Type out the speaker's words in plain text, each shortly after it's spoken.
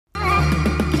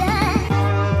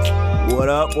What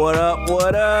up, what up,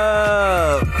 what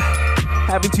up?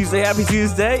 Happy Tuesday, happy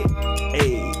Tuesday.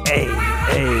 Hey, hey,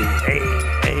 hey, hey,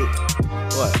 hey.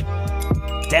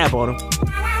 What? Dab on him.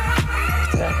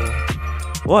 Dab on him.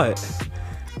 What?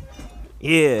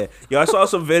 Yeah. Yo, I saw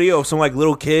some video of some like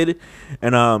little kid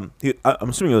and I'm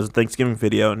assuming it was a Thanksgiving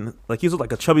video, and like he was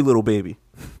like a chubby little baby.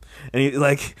 And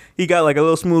he got like a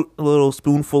little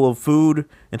spoonful of food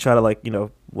and try to, like, you know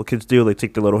what kids do, they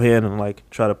take their little hand and like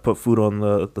try to put food on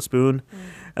the spoon,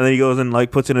 and then he goes and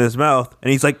like puts it in his mouth,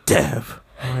 and he's like, Deb,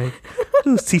 like,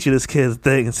 who's teaching this kid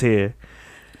things here?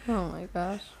 Oh my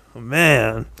gosh.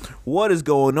 Man, what is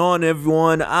going on,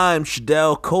 everyone? I'm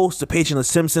Shadell, co-host of Page and the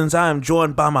Simpsons. I am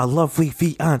joined by my lovely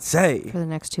fiance. For the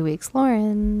next 2 weeks,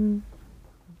 Lauren.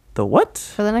 The what?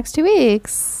 For the next 2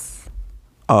 weeks.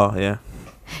 Oh, yeah.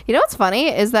 You know what's funny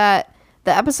is that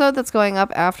the episode that's going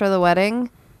up after the wedding,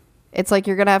 it's like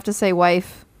you're going to have to say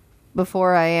wife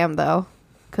before I am, though,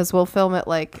 because we'll film it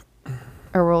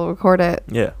or we'll record it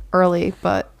early,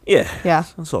 but yeah.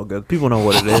 It's all good. People know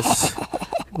what it is.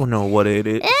 People know what it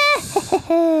is.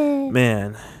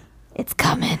 Man. It's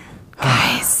coming,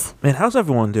 guys. Man, how's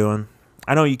everyone doing?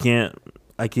 I know I can't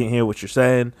hear what you're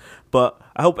saying, but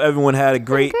I hope everyone had a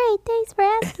great... Great, thanks for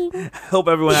asking. I hope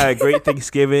everyone had a great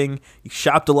Thanksgiving. You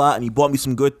shopped a lot and you bought me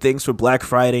some good things for Black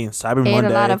Friday and Cyber Monday. And a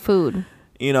lot of food.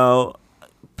 You know,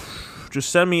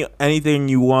 just send me anything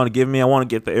you want to give me. I want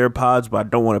to get the AirPods, but I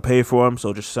don't want to pay for them,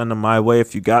 so just send them my way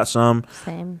if you got some.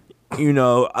 Same. You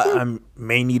know, I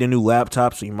may need a new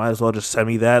laptop, so you might as well just send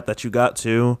me that you got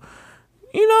too.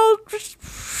 You know, just,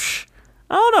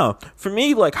 I don't know. For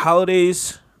me, like,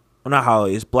 holidays... Well, not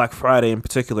holidays, Black Friday in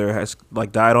particular has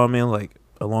like died on me like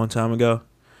a long time ago.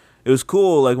 It was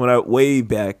cool like way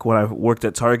back when I worked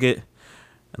at Target,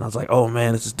 and I was like, oh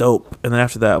man, this is dope. And then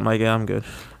after that, I'm like, yeah, I'm good.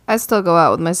 I still go out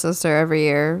with my sister every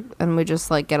year, and we just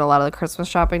like get a lot of the Christmas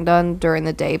shopping done during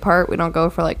the day part. We don't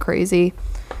go for like crazy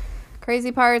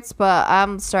parts, but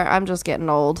I'm just getting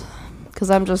old because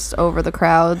I'm just over the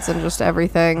crowds and just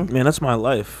everything. Man, that's my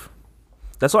life.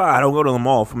 That's why I don't go to the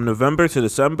mall. From November to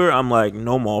December, I'm like,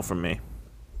 no mall for me.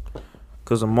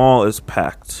 Because the mall is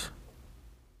packed.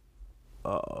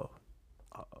 Oh.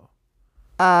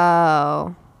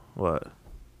 What?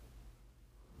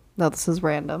 No, this is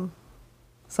random.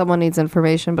 Someone needs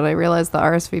information, but I realized the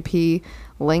RSVP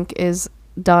link is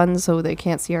done, so they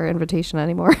can't see our invitation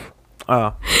anymore.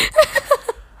 Oh.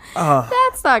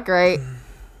 That's not great.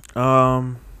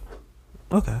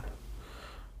 Okay.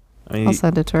 I mean, I'll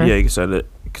send it to her. Yeah, you can send it.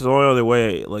 Because the only other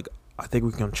way, like, I think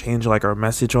we can change like our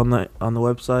message on the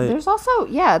website. There's also,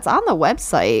 it's on the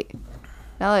website.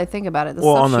 Now that I think about it, the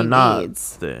on stuff the she not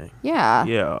needs. thing. Yeah.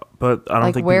 Yeah, but I don't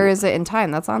like, think. Where is it in time?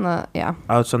 That's on the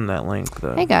I'll send that link.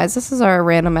 Though. Hey guys, this is our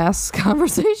random ass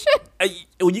conversation.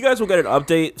 Well, you guys will get an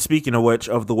update. Speaking of which,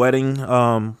 of the wedding.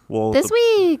 This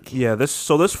week. Yeah,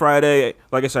 this Friday.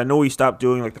 Like I said, I know we stopped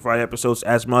doing like the Friday episodes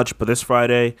as much, but this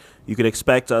Friday you could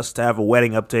expect us to have a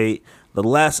wedding update. The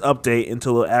last update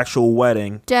until the actual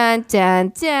wedding. Dun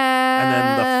dun dun. And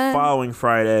then the following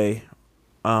Friday,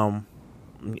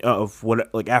 of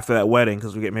what like after that wedding,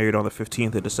 because we get married on the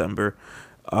 15th of December.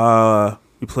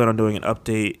 We plan on doing an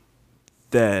update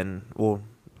then. Well,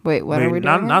 wait, when are we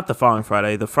doing not the following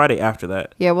Friday, the Friday after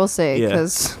that. Yeah, we'll see,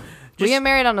 because we get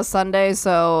married on a Sunday,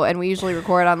 and we usually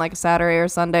record on like a Saturday or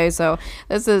Sunday, so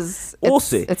we'll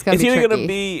see. It's either gonna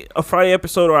be a Friday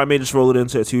episode, or I may just roll it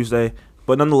into a Tuesday.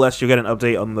 But nonetheless, you'll get an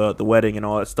update on the wedding and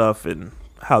all that stuff and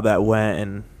how that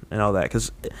went and all that.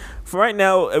 Because for right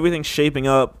now, everything's shaping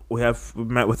up. We've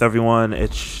met with everyone.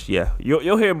 It's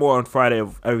you'll hear more on Friday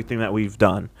of everything that we've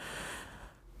done.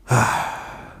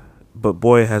 But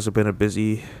boy, has it been a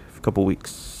busy couple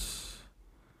weeks.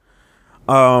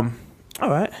 All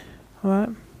right.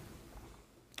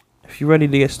 If you're ready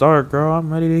to get started, girl,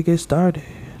 I'm ready to get started.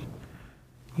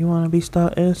 You want to be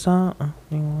starting something?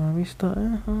 You want to be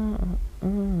starting something?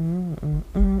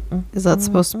 Is that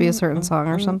supposed to be a certain song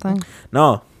or something?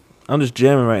 No, I'm just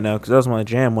jamming right now because that was my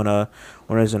jam when I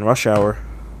was in Rush Hour. Do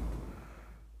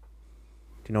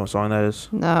you know what song that is?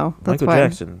 No, that's Michael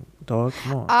Jackson, dog.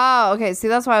 Come on. Oh, okay. See,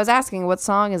 that's why I was asking. What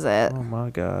song is it? Oh my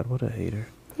God, what a hater.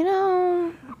 You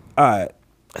know. All right,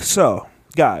 so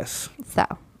guys.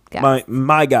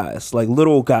 My guys, like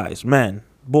little guys, men,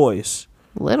 boys.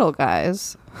 Little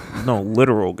guys. No,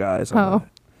 literal guys. Oh.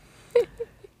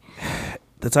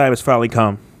 The time has finally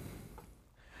come.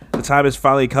 The time has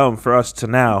finally come for us to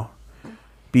now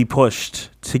be pushed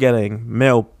to getting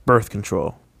male birth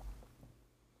control.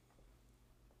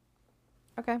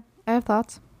 Okay, I have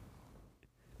thoughts.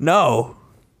 No.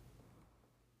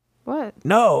 What?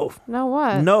 No. No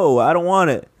what? No, I don't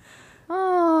want it.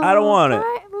 Oh, I don't want it.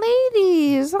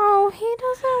 diabetes. Oh, he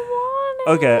doesn't want it.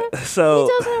 Okay, so he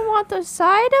doesn't want the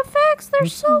side effects. They're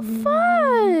so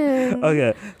fun.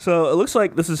 okay, so it looks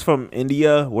like this is from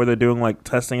India where they're doing like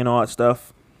testing and all that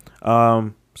stuff.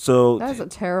 So That is a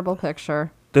terrible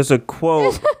picture. there's a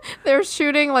quote. They're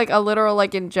shooting like a literal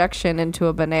like injection into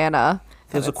a banana.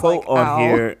 There's a and it's quote like, on ow.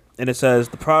 here, and it says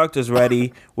the product is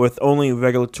ready with only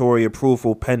regulatory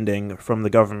approval pending from the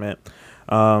government.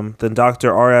 Then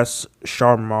Dr. R.S.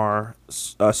 Sharma,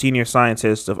 senior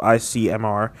scientist of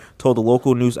ICMR, told the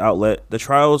local news outlet the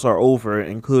trials are over,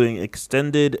 including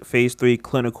extended phase 3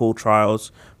 clinical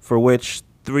trials for which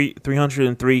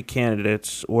 303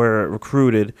 candidates were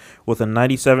recruited with a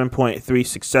 97.3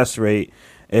 success rate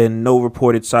and no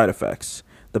reported side effects.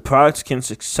 The product can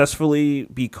successfully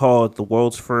be called the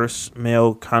world's first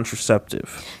male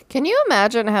contraceptive. Can you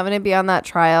imagine having to be on that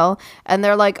trial and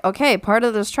they're like, okay, part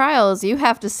of this trial is you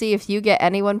have to see if you get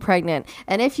anyone pregnant.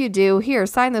 And if you do, here,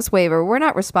 sign this waiver. We're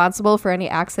not responsible for any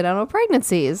accidental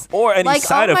pregnancies. Or any Like,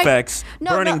 side oh my- effects.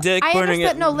 Burning dick, I burning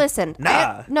understand. it. No, listen.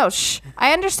 Nah.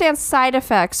 I understand side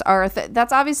effects are,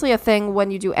 that's obviously a thing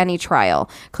when you do any trial,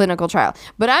 clinical trial.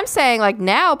 But I'm saying like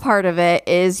now part of it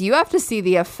is you have to see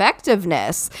the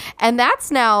effectiveness. And that's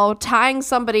now tying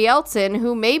somebody else in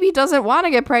who maybe doesn't want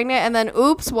to get pregnant and then,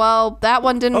 oops, well, that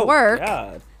one didn't work.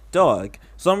 God. Dog.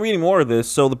 So I'm reading more of this.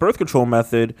 So the birth control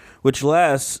method, which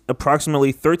lasts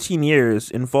approximately 13 years,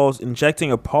 involves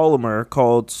injecting a polymer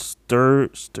called stir.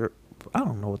 I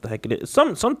don't know what the heck it is.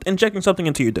 Some injecting something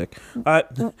into your dick.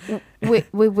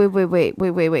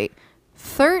 Wait.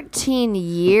 13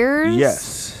 years?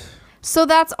 Yes. So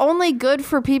that's only good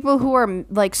for people who are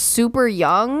like super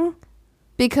young?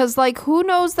 Because like who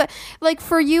knows that, like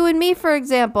for you and me, for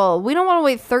example, we don't want to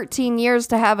wait 13 years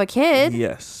to have a kid.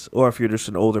 Yes. Or if you're just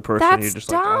an older person, That's you're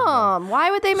just like, I don't know. dumb. Why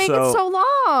would they make it So- so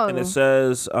long? And it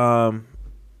says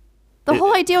The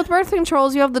whole idea with birth control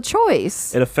is you have the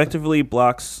choice. it effectively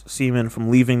blocks semen from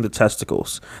leaving the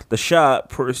testicles. The shot,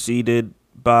 preceded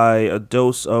by a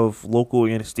dose of local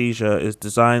anesthesia, is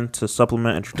designed to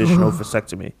supplement a traditional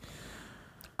vasectomy.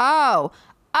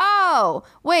 Oh,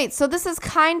 wait. So this is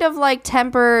kind of like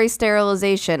temporary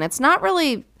sterilization. It's not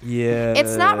really. Yeah.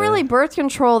 It's not really birth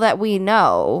control that we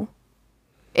know.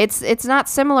 It's not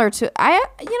similar to I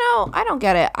don't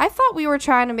get it. I thought we were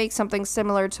trying to make something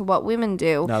similar to what women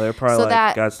do. No, they're probably so like,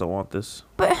 that, guys don't want this.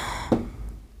 but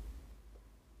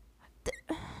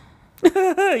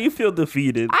You feel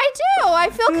defeated. I do. I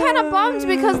feel kind of bummed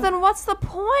because then what's the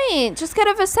point? Just get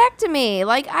a vasectomy.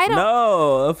 Like I don't.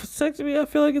 No, a vasectomy, I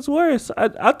feel like it's worse.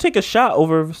 I'll take a shot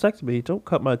over a vasectomy. Don't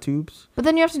cut my tubes. But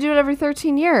then you have to do it every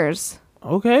 13 years,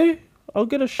 Okay, I'll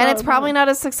get a shot. and it's probably not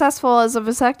as successful as a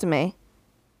vasectomy.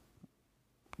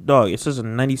 Dog, it says a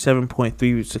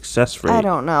 97.3 success rate. I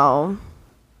don't know.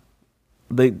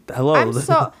 Hello. I'm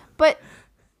so, but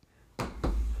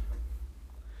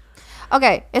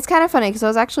okay, it's kind of funny because I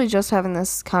was actually just having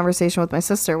this conversation with my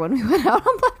sister when we went out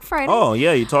on Black Friday. Oh,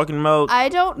 yeah, you talking about I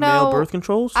don't know. male birth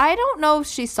controls? I don't know if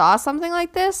she saw something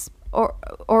like this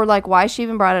or like why she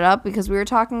even brought it up because we were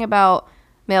talking about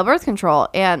male birth control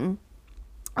and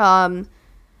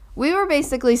we were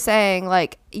basically saying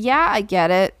like, yeah, I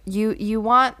get it. You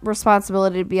want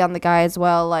responsibility to be on the guy as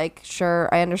well. Like, sure,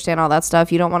 I understand all that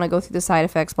stuff. You don't want to go through the side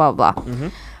effects, blah, blah, blah. Mm-hmm.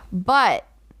 But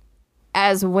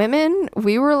as women,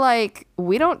 we were like,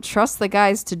 we don't trust the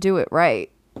guys to do it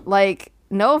right. Like,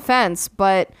 no offense,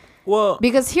 but Well,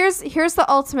 because here's the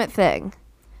ultimate thing.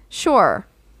 Sure,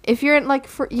 if you're in like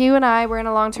for you and I, we're in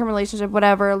a long-term relationship,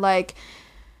 whatever, like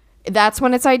that's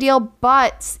when it's ideal.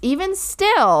 But even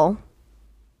still,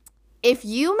 if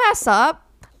you mess up,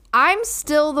 I'm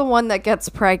still the one that gets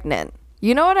pregnant.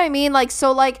 You know what I mean? Like,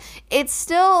 so like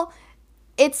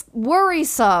it's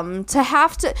worrisome to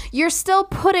have to, you're still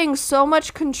putting so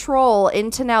much control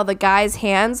into now the guy's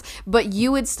hands, but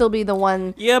you would still be the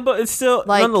one. yeah, but it's still,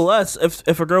 like- nonetheless,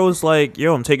 if a girl was like,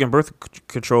 yo, I'm taking birth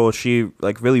control, she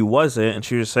like really wasn't, and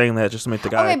she was saying that just to make the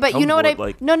guy Okay, but you know what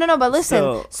comfortable, I, no, but listen.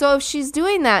 So- So if she's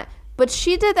doing that, but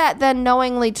she did that then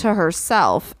knowingly to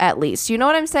herself, at least. You know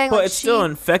what I'm saying? But Like it's still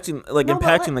infecting, like No, but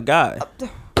impacting the guy.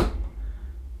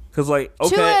 Because like, to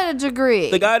okay, a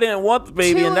degree. the guy didn't want the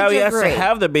baby, To and a now he has to degree.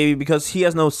 have the baby because he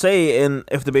has no say in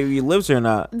if the baby lives or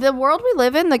not. The world we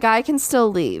live in, the guy can still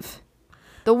leave.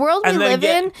 The world we And then live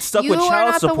get in, stuck you with are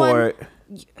child not the one. support.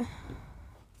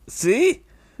 See?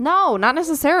 No, not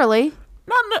necessarily.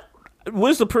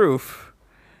 Where's the proof?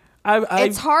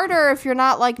 It's harder if you're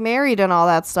not like married and all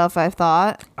that stuff, I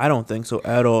thought. I don't think so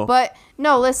at all. But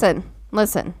no, listen.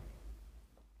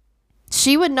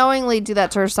 She would knowingly do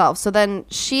that to herself. So then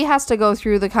she has to go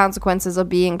through the consequences of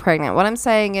being pregnant. What I'm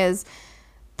saying is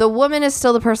the woman is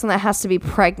still the person that has to be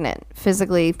pregnant,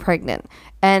 physically pregnant.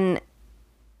 And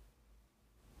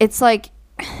it's like,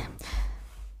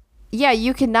 yeah,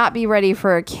 you cannot be ready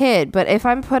for a kid, but if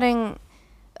I'm putting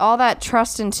all that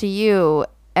trust into you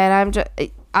and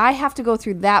I have to go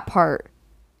through that part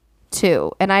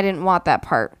too, and I didn't want that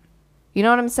part. You know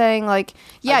what I'm saying? Like,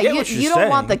 yeah, you don't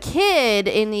want the kid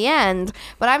in the end,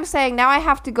 but I'm saying now I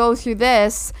have to go through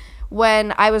this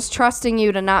when I was trusting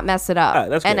you to not mess it up.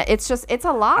 That's and good. it's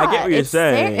a lot. I get what you're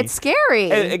saying. It's scary.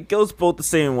 It goes both the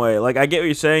same way. Like, I get what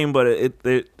you're saying, but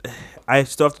I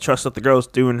still have to trust that the girl's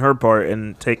doing her part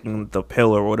and taking the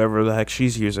pill or whatever the heck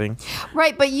she's using.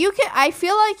 Right, but I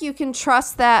feel like you can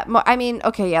trust that. I mean,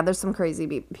 okay, yeah, there's some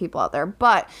crazy people out there,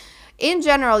 but in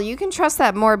general, you can trust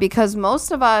that more because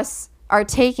most of us are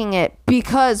taking it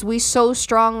because we so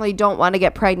strongly don't want to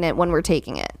get pregnant when we're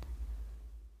taking it.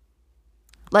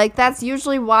 Like, that's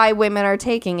usually why women are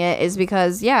taking it, is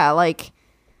because, yeah, like,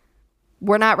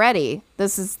 we're not ready.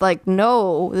 This is like,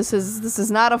 no, this is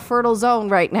not a fertile zone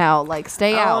right now. Like,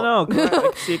 stay out. I don't know. I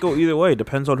can see it go either way. It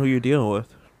depends on who you're dealing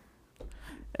with.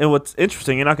 And what's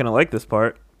interesting, you're not going to like this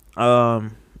part.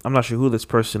 I'm not sure who this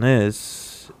person is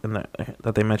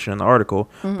that they mentioned in the article,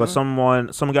 but some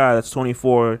guy that's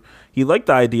 24, he liked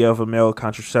the idea of a male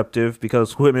contraceptive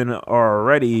because women are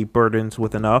already burdened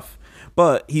with enough,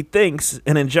 but he thinks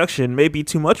an injection may be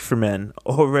too much for men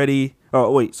already.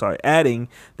 Adding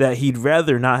that he'd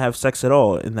rather not have sex at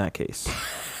all in that case.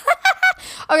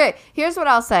 Okay, here's what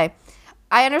I'll say.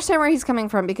 I understand where he's coming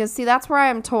from because, see, that's where I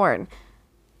am torn.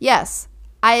 Yes,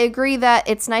 I agree that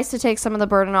it's nice to take some of the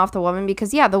burden off the woman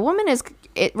because, yeah, the woman is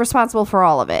responsible for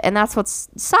all of it, and that's what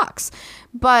sucks.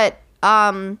 But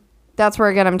that's where,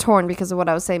 again, I'm torn because of what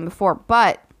I was saying before.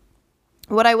 But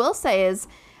what I will say is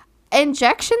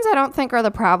injections I don't think are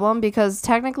the problem because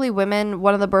technically women,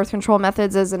 one of the birth control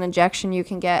methods is an injection you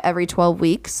can get every 12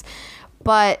 weeks.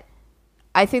 But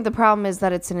I think the problem is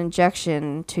that it's an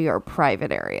injection to your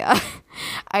private area.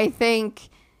 I think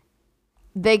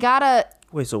they gotta...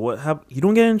 Wait, so what? You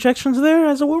don't get injections there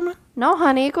as a woman? No,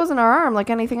 honey, it goes in our arm like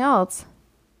anything else.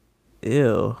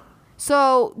 Ew.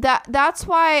 So that's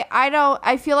why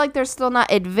I feel like they're still not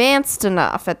advanced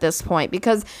enough at this point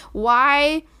because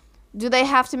why do they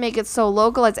have to make it so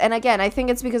localized? And again, I think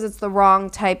it's because it's the wrong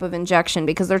type of injection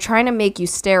because they're trying to make you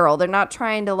sterile. They're not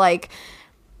trying to like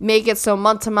make it so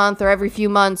month to month or every few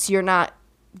months you're not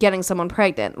getting someone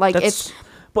pregnant. Like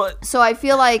so I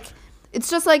feel like it's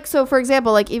just like, so for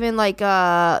example, like even like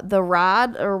the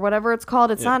rod or whatever it's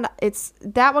called, it's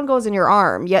that one goes in your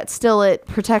arm, yet still it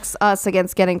protects us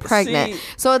against getting pregnant.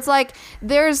 So it's like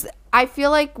I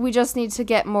feel like we just need to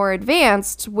get more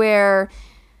advanced where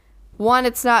one,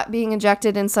 it's not being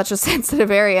injected in such a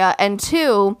sensitive area, and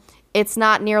two, it's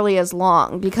not nearly as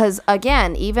long because,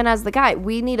 again, even as the guy,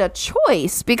 we need a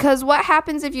choice because what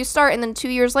happens if you start and then 2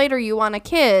 years later you want a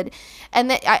kid?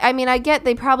 And I mean, I get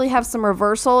they probably have some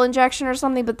reversal injection or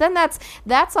something, but then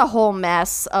that's a whole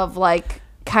mess of like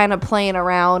kind of playing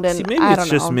around. And maybe it's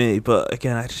just me, but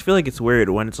again, I just feel like it's weird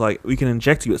when it's like we can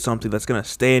inject you with something that's going to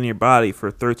stay in your body for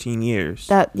 13 years.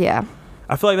 Yeah.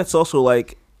 I feel like that's also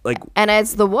like... And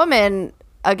as the woman,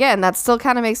 again, that still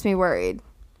kind of makes me worried.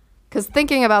 Because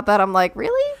thinking about that, I'm like,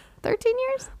 really? 13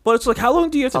 years? But it's like, how long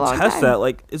do you have to test that?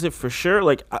 Like, is it for sure?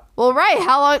 Like, well, right.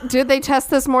 How long did they test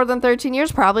this more than 13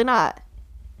 years? Probably not.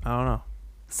 I don't know.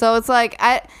 So it's like,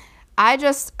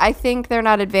 I think they're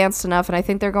not advanced enough, and I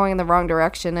think they're going in the wrong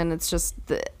direction, and it's just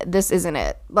this isn't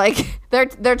it. Like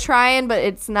they're trying, but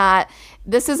it's not.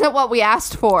 This isn't what we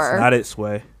asked for. It's not it,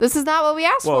 Sway. This is not what we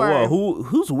asked for. Whoa,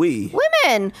 who's we?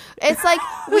 Women. It's like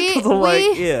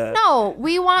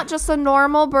we want just a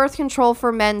normal birth control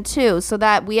for men too, so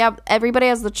that everybody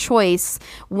has the choice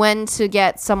when to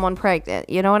get someone pregnant.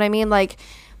 You know what I mean? Like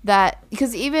that,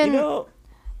 because even.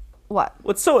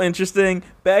 What's so interesting,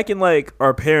 back in like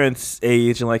our parents'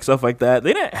 age and like stuff like that,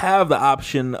 they didn't have the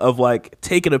option of like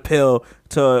taking a pill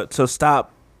to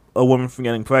stop a woman from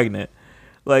getting pregnant.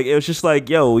 Like it was just like,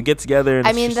 yo, we get together and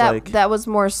that was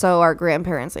more so our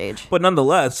grandparents' age. But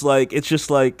nonetheless, like it's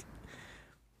just like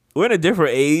we're in a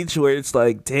different age where it's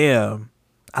like, damn,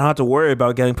 I don't have to worry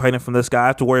about getting pregnant from this guy. I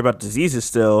have to worry about diseases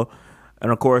still.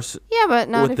 And of course, yeah, but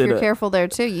not if you're careful there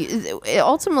too.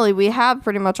 Ultimately, we have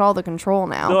pretty much all the control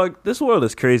now. So, like, this world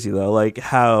is crazy though. Like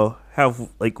how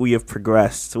like we have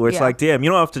progressed, where it's like, damn, you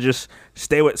don't have to just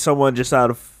stay with someone just out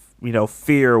of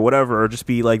fear or whatever, or just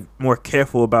be like more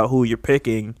careful about who you're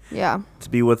picking. Yeah, to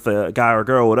be with a guy or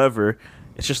girl, or whatever.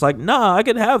 It's just like, nah, I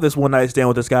could have this one night stand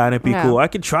with this guy and it'd be cool. I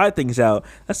could try things out.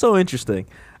 That's so interesting.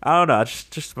 I don't know. It's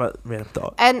just my random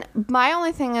thought. And my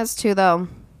only thing is too, though.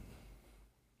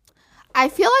 I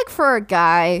feel like for a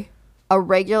guy, a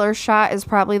regular shot is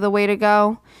probably the way to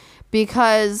go,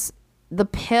 because the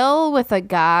pill with a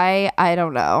guy, I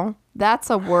don't know. That's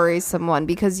a worrisome one,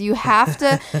 because you have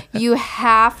to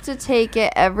take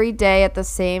it every day at the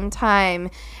same time,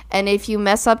 and if you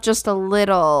mess up just a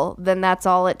little, then that's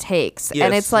all it takes. Yes,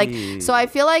 and it's like, so I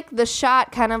feel like the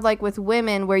shot, kind of like with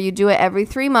women where you do it every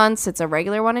 3 months, it's a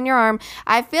regular one in your arm.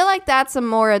 I feel like that's a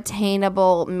more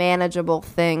attainable, manageable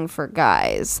thing for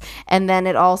guys, and then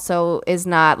it also is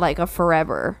not like a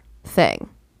forever thing.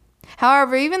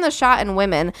 However, even the shot in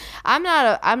women, I'm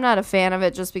not a fan of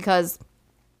it, just because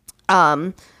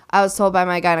I was told by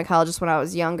my gynecologist when I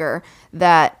was younger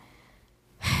that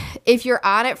if you're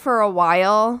on it for a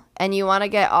while and you want to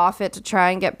get off it to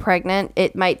try and get pregnant,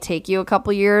 it might take you a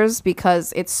couple years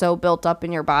because it's so built up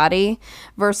in your body,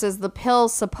 versus the pill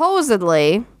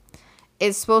supposedly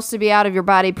is supposed to be out of your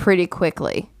body pretty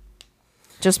quickly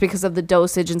just because of the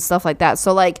dosage and stuff like that.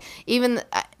 So like, even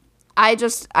I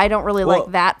don't really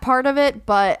like that part of it,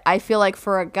 but I feel like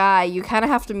for a guy, you kind of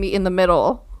have to meet in the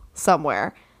middle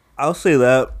somewhere. I'll say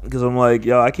that because I'm like,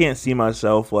 yo, I can't see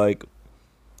myself like,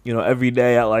 you know, every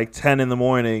day at like 10 in the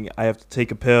morning, I have to take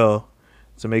a pill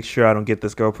to make sure I don't get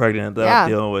this girl pregnant that I'm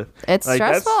dealing with. It's like,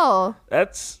 stressful.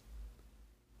 That's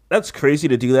crazy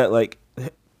to do that like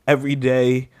every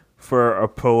day for a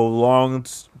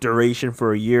prolonged duration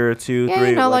for a year or two, 3.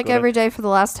 You know, like every day for the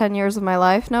last 10 years of my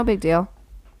life. No big deal.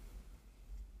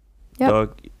 Yep.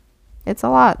 Dog, it's a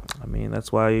lot. I mean, it's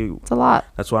a lot.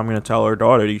 That's why I'm going to tell her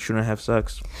daughter you shouldn't have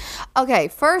sex. Okay,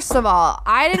 first of all,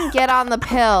 I didn't get on the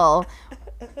pill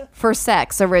for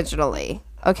sex originally.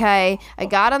 Okay, I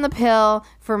got on the pill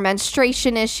for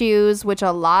menstruation issues, which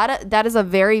that is a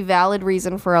very valid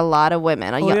reason for a lot of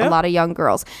women, a lot of young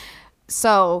girls.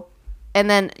 So, and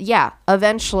then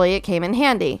eventually it came in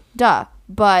handy. Duh.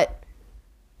 But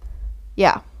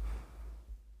yeah.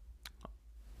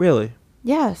 Really?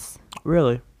 Yes.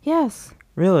 Really? Yes.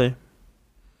 Really?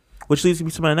 Which leads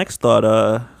me to my next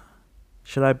thought.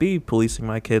 Should I be policing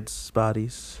my kids'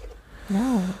 bodies?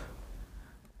 No.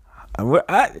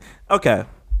 Okay.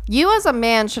 You as a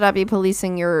man should not be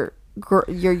policing your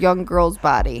young girl's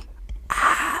body.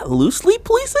 Loosely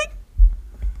policing?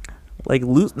 Like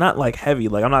loose, not like heavy.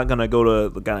 Like I'm not gonna go to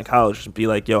the gynecologist and be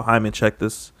like, "Yo, Hyman, check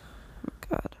this."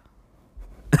 Oh,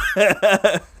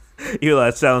 God. You know,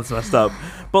 that sounds messed up,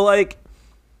 but like,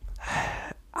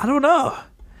 I don't know.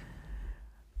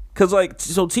 Cause like,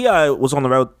 so T.I. was on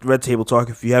the Red Table Talk.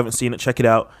 If you haven't seen it, check it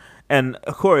out. And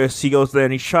of course, he goes there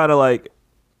and he's trying to like,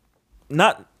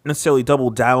 not necessarily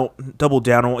double down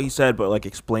on what he said, but like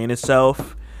explain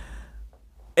himself.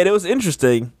 And it was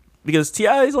interesting because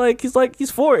T.I.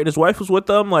 he's for it. And his wife was with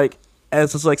them, like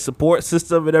as his like support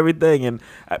system and everything. And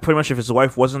pretty much if his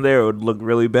wife wasn't there, it would look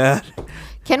really bad.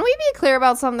 Can we be clear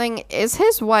about something? Is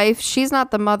his wife? She's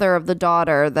not the mother of the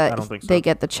daughter that they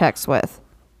get the checks with.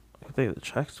 They get the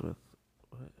checks with.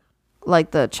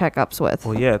 Like the checkups with.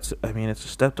 Well, yeah, it's a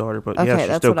stepdaughter, but okay, yeah,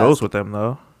 she still goes with them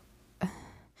though.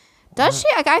 Does she?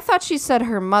 Like, I thought she said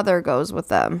her mother goes with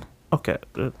them. Okay.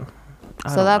 So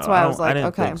that's why I was like, I didn't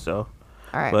okay. think so.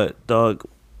 All right. But dog,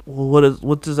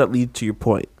 what does that lead to your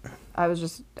point? I was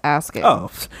just asking. Oh,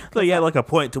 so you had like a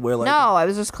point to where like. No, I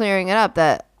was just clearing it up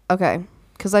that okay,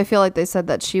 because I feel like they said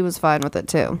that she was fine with it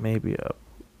too. Maybe.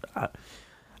 I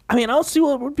don't see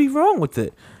what would be wrong with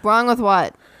it. Wrong with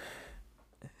what?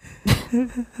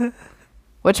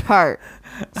 Which part,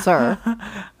 sir?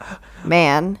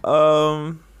 Man.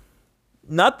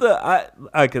 Not the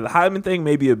the Hyman thing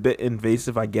may be a bit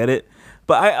invasive. I get it,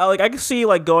 but I can see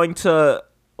like going to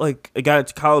like a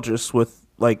gynecologist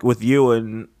with you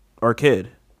and our kid,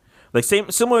 like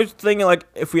similar thing. Like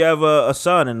if we have a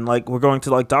son and like we're going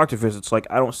to like doctor visits, like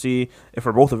I don't see if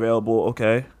we're both available.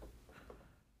 Okay.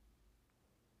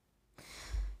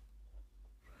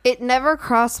 It never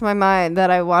crossed my mind that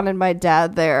I wanted my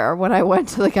dad there when I went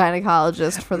to the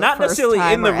gynecologist for the not first necessarily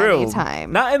time in the or room.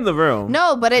 anytime. Not in the room.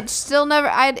 No, but it still never.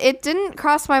 It didn't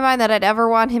cross my mind that I'd ever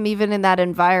want him even in that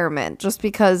environment, just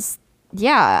because.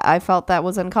 Yeah, I felt that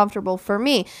was uncomfortable for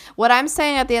me. What I'm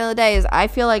saying at the end of the day is I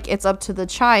feel like it's up to the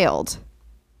child.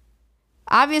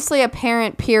 Obviously, a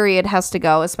parent period has to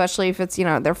go, especially if it's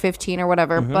they're 15 or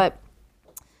whatever. Mm-hmm. But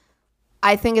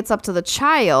I think it's up to the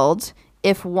child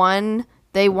if one.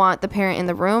 They want the parent in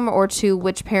the room, or two,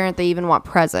 which parent they even want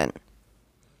present.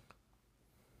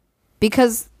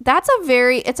 Because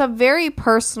it's a very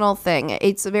personal thing.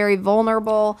 It's very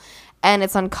vulnerable and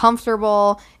it's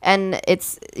uncomfortable and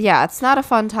it's not a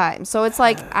fun time. So it's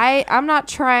like, I'm not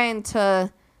trying to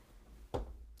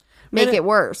make it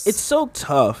worse. It's so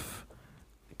tough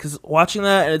because watching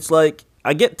that, and it's like,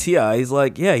 I get T.I. He's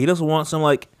like, yeah, he doesn't want some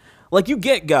like you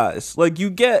get guys. Like you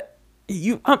get,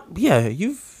 Yeah,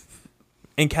 you've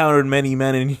encountered many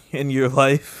men in your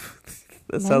life.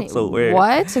 That sounds so weird.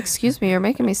 What? Excuse me, you're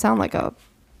making me sound like a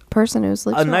person who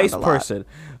sleeps A around nice a lot. person.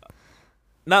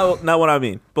 Not what I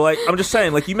mean, but like I'm just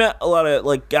saying, like you met a lot of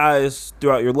like guys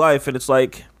throughout your life, and it's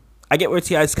like I get where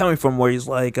T.I.'s coming from, where he's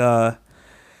like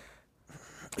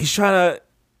he's trying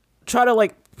to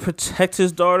like protect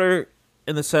his daughter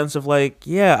in the sense of like,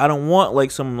 yeah, I don't want like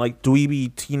some like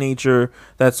dweeby teenager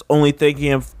that's only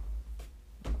thinking of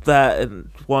that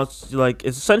and wants like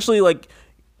it's essentially like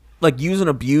use and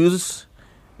abuse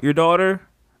your daughter,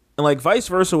 and like vice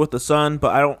versa with the son.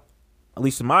 But I don't, at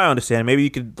least in my understanding, maybe you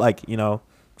could like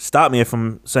stop me if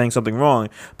I'm saying something wrong,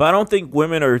 but I don't think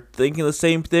women are thinking the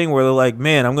same thing where they're like,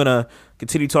 man, I'm gonna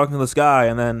continue talking to this guy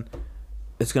and then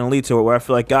it's gonna lead to it, where I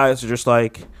feel like guys are just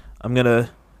like, I'm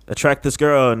gonna attract this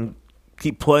girl and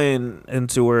keep playing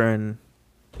into her. And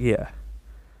yeah,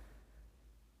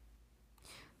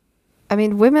 I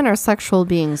mean, women are sexual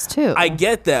beings too. I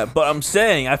get that, but I'm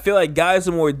saying I feel like guys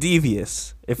are more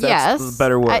devious, if that's the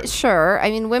better word. Sure. I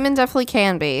mean, women definitely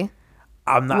can be.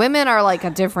 I'm not. Women are like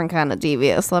a different kind of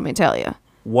devious, let me tell you.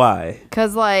 Why?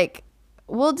 Because like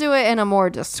we'll do it in a more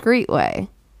discreet way.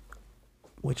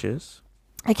 Which is?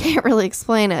 I can't really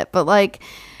explain it, but like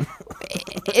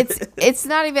it's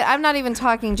not even, I'm not even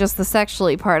talking just the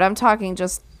sexually part. I'm talking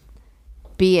just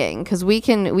being, because we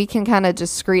can kind of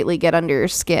discreetly get under your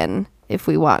skin if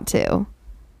we want to.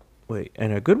 Wait,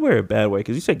 in a good way or a bad way?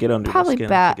 Because you said get under probably the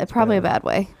skin. Probably a bad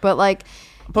way, but like,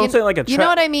 I'm saying like you know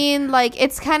what I mean? Like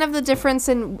it's kind of the difference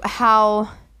in how,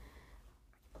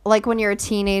 like when you're a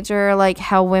teenager, like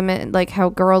how women, like how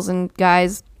girls and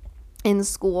guys in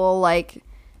school, like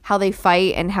how they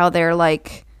fight and how they're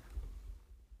like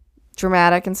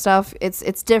dramatic and stuff.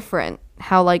 It's different.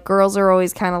 How like girls are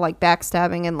always kind of like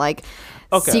backstabbing and like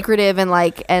secretive and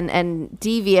like and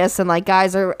devious, and like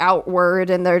guys are outward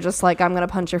and they're just like, I'm gonna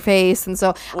punch your face. And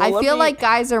so I feel like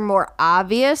guys are more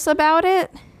obvious about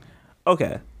it.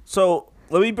 Okay, so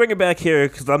let me bring it back here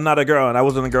because I'm not a girl and I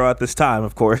wasn't a girl at this time,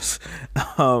 of course.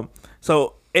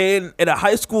 So in a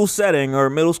high school setting or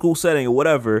middle school setting or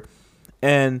whatever,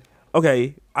 and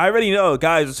okay, I already know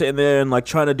guys are sitting there and like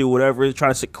trying to do whatever,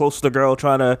 trying to sit close to the girl,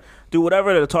 trying to do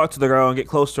whatever to talk to the girl and get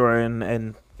close to her,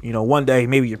 and one day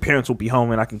maybe your parents will be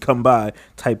home and I can come by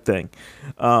type thing.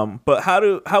 But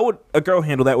how would a girl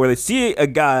handle that, where they see a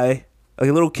guy, a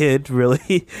little kid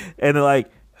really, and they're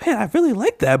like, man, I really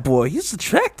like that boy, he's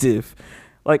attractive.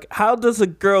 Like, how does a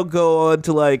girl go on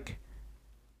to like,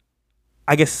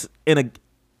 I guess in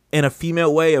a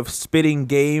female way of spitting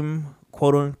game,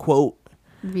 quote unquote,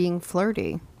 being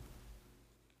flirty?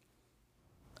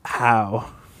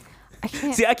 How? I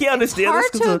can't. See, I can't understand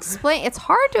this. It's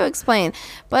hard to explain,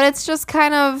 but it's just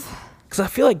kind of. Because I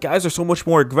feel like guys are so much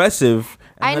more aggressive.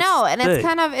 I know, and it's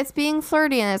kind of, it's being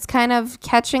flirty, and it's kind of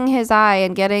catching his eye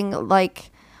and getting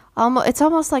like, it's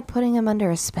almost like putting him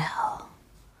under a spell.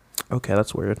 Okay,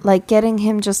 that's weird. Like getting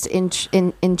him just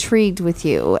intrigued with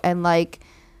you, and like.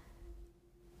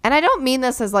 And I don't mean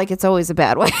this as like it's always a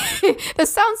bad way.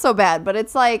 This sounds so bad, but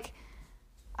it's like,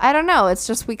 I don't know. It's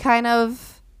just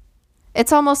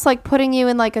it's almost like putting you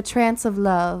in like a trance of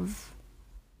love,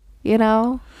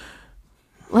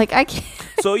 Like I can't.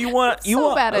 So you want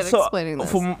bad at explaining this.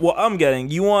 From what I'm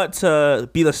getting, you want to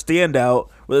be the standout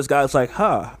where this guy's like,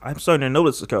 I'm starting to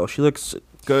notice this girl. She looks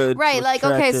good. Right, like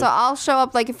attractive. Okay, so I'll show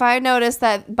up, like if I notice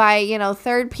that by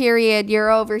third period you're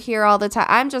over here all the time,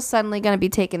 I'm just suddenly gonna be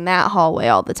taking that hallway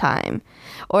all the time.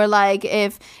 Or like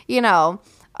if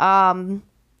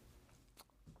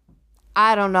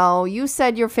I don't know, you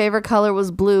said your favorite color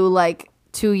was blue like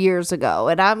 2 years ago,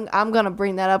 and I'm gonna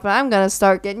bring that up and I'm gonna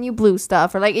start getting you blue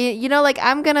stuff, or like like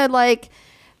I'm gonna like,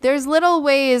 there's little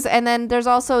ways, and then there's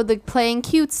also the playing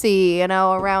cutesy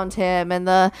around him, and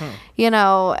the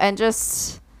and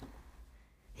just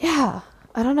I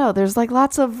don't know, there's like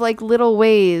lots of like little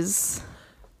ways.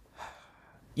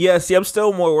 Yeah, see, I'm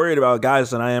still more worried about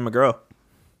guys than I am a girl.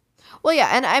 Well,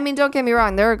 yeah, and I mean, don't get me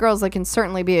wrong, there are girls that can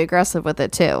certainly be aggressive with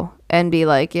it too, and be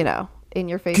like, in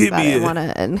your face about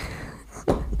it, and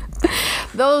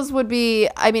those would be,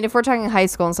 I mean, if we're talking high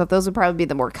school and stuff, those would probably be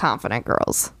the more confident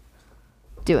girls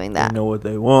doing that. They know what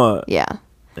they want. Yeah.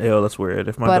 Yo, that's weird.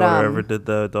 If my daughter ever did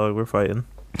that, dog, we're fighting.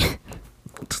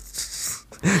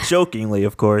 Jokingly,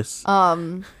 of course.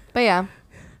 But yeah.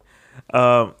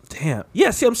 Damn. Yeah,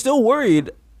 see, I'm still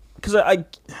worried. Because I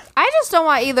just don't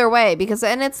want either way, because,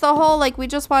 and it's the whole, like, we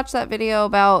just watched that video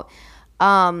about,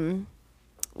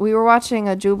 we were watching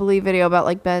a Jubilee video about,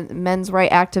 like, men's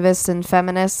right activists and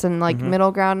feminists and, like,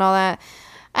 middle ground and all that.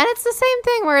 And it's the same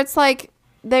thing where it's, like,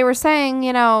 they were saying,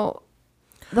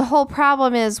 the whole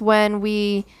problem is when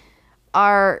we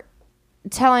are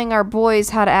telling our boys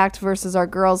how to act versus our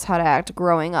girls how to act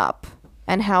growing up,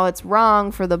 and how it's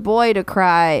wrong for the boy to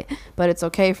cry but it's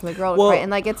okay for the girl to cry.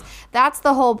 And like that's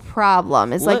the whole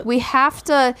problem. It's like we have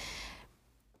to,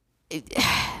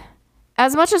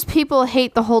 as much as people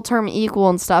hate the whole term equal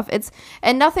and stuff,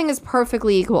 and nothing is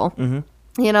perfectly equal,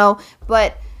 you know,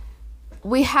 but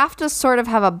we have to sort of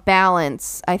have a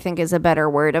balance, I think is a better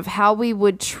word, of how we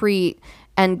would treat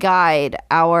and guide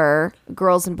our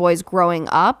girls and boys growing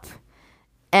up.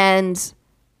 And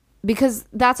because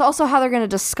that's also how they're going to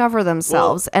discover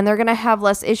themselves, and they're going to have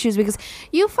less issues, because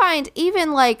you find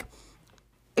even like,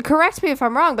 correct me if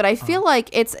I'm wrong, but I feel like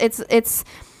it's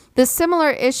the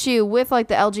similar issue with like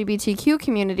the LGBTQ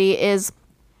community is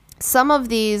some of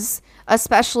these,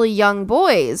 especially young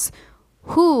boys,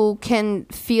 who can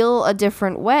feel a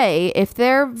different way if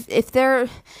they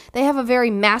have a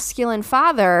very masculine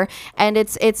father, and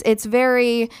it's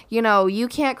very, you know, you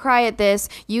can't cry at this,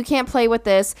 you can't play with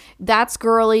this, that's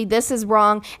girly, this is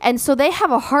wrong. And so they have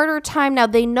a harder time now.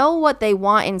 They know what they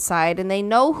want inside and they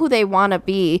know who they want to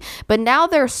be, but now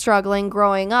they're struggling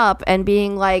growing up and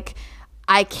being like,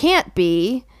 I can't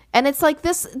be. And it's like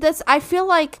this I feel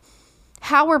like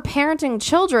how we're parenting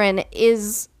children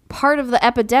is part of the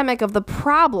epidemic of the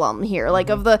problem here, like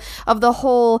of the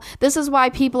whole, this is why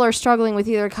people are struggling with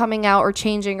either coming out or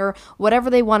changing or whatever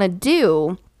they want to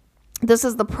do. This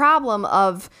is the problem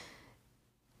of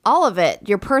all of it.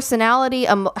 Your personality,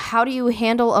 how do you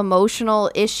handle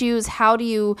emotional issues, how do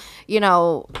you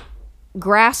know,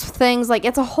 grasp things, like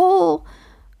it's a whole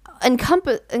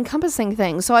encompassing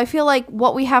thing. So I feel like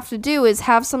what we have to do is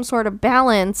have some sort of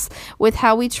balance with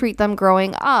how we treat them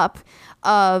growing up,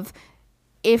 of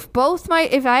if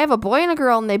I have a boy and a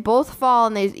girl and they both fall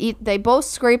and they both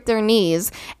scrape their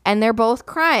knees and they're both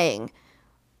crying,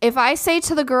 if I say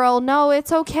to the girl, no,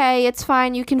 it's okay, it's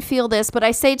fine, you can feel this, but I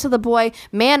say to the boy,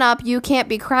 man up, you can't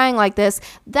be crying like this,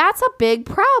 that's a big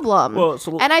problem.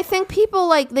 And I think people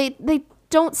like they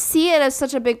don't see it as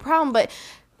such a big problem, but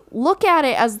look at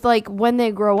it as like when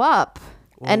they grow up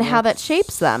and how that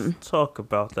shapes them. Talk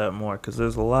about that more, because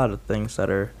there's a lot of things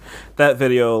that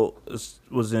video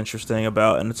was interesting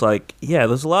about, and it's like, yeah,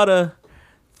 there's a lot of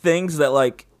things that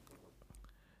like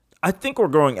I think we're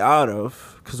growing out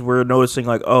of, because we're noticing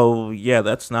like, oh yeah,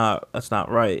 that's not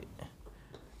right.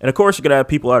 And of course you could have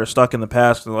people that are stuck in the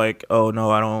past and like, oh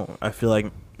no, I feel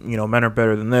like, you know, men are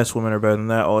better than this, women are better than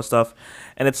that, all that stuff.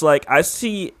 And it's like, I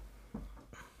feel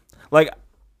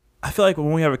like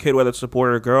when we have a kid, whether it's a boy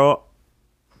or a girl,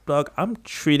 dog, I'm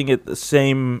treating it the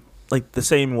same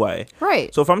way.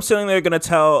 Right. So if I'm sitting there gonna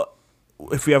tell,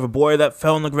 if we have a boy that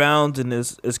fell on the ground and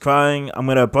is crying, I'm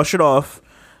gonna brush it off.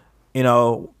 You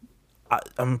know,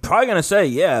 I'm probably gonna say,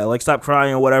 yeah, like stop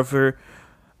crying or whatever,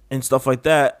 and stuff like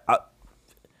that.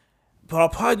 But I'll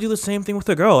probably do the same thing with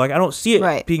a girl. Like I don't see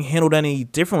it being handled any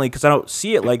differently, because I don't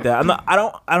see it like that.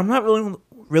 I'm not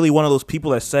really one of those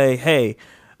people that say, hey,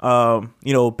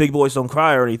 you know, big boys don't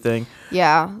cry or anything.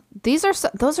 Yeah, those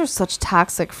are such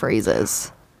toxic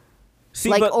phrases. See,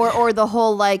 like, but, or the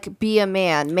whole like, be a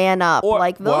man up.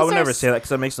 Like those. Well, I would never say that, because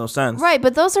that makes no sense. Right,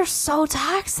 but those are so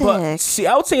toxic. But see,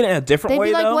 I would say it in a different way.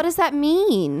 They'd be like, though. what does that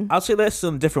mean? I'd say that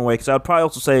in a different way, because I would probably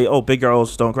also say, oh, big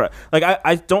girls don't cry. Like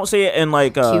I don't say it in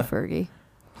like Cute Fergie.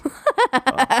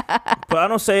 But I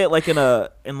don't say it like in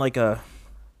a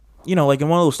you know, like in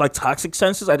one of those like toxic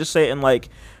senses. I just say it in like,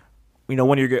 you know,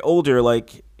 when you get older,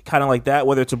 like kind of like that,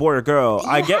 whether it's a boy or girl.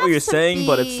 I get what you're saying,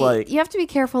 but it's like, you have to be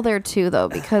careful there too, though,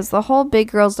 because the whole big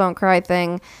girls don't cry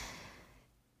thing,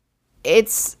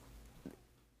 it's,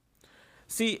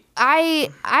 see, I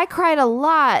cried a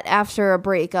lot after a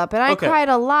breakup, and I cried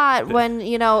a lot when,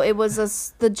 you know, it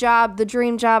was the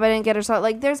dream job I didn't get, or something.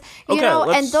 Like there's, you know,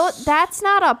 and that's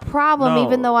not a problem,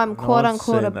 even though I'm quote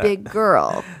unquote a big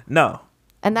girl. No.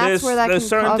 And that's where there's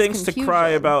certain things confusion. to cry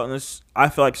about, and I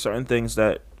feel like certain things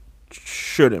that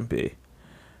shouldn't be.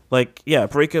 Like, yeah,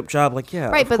 breakup job, like, yeah,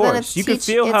 right, of but course. then it's you can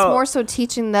feel it's more so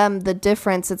teaching them the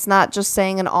difference. It's not just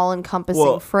saying an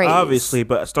all-encompassing phrase. Obviously,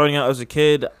 but starting out as a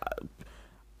kid,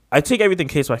 I take everything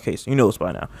case by case. You know this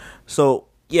by now. So,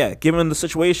 yeah, given the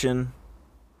situation,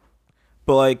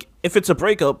 but, like, if it's a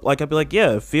breakup, like, I'd be like,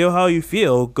 yeah, feel how you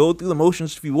feel. Go through the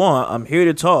motions if you want. I'm here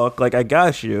to talk. Like, I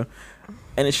got you.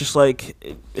 And it's just, like,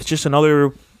 it's just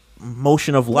another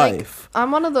motion of life. Like,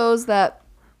 I'm one of those that,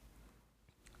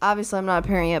 obviously I'm not a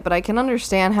parent yet, but I can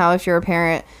understand how if you're a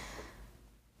parent,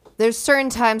 there's certain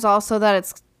times also that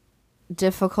it's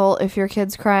difficult if your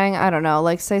kid's crying. I don't know,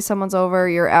 like say someone's over,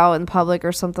 you're out in public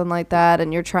or something like that,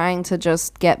 and you're trying to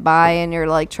just get by and you're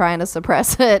like trying to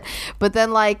suppress it, but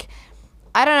then like,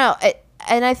 I don't know,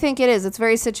 and I think it's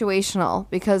very situational,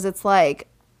 because it's like,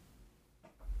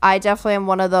 I definitely am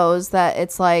one of those that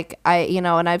it's like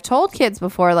and I've told kids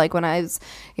before, like when I was,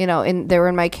 they were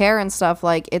in my care and stuff,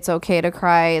 like it's okay to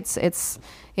cry. It's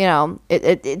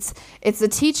a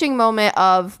teaching moment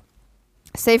of,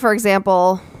 say for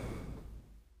example,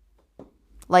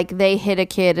 like they hit a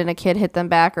kid and a kid hit them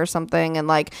back or something, and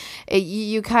like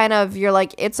you're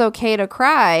like, it's okay to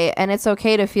cry and it's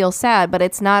okay to feel sad, but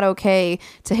it's not okay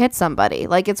to hit somebody.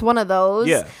 Like it's one of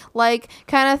those like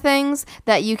kind of things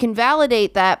that you can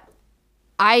validate that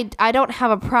I don't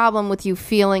have a problem with you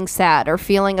feeling sad or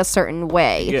feeling a certain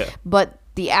way, but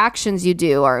the actions you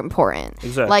do are important.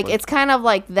 Exactly. Like it's kind of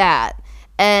like that,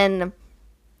 and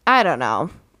I don't know.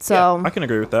 So I can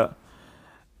agree with that.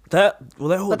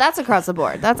 But that's across the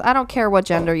board. I don't care what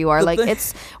gender you are. Like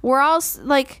we're all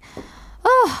like,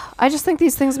 I just think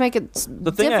these things make it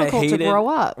difficult to grow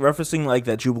up. Referencing like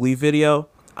that Jubilee video,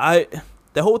 the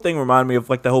whole thing reminded me of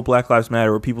like the whole Black Lives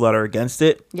Matter, or people that are against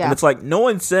it. Yeah. And it's like, no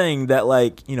one's saying that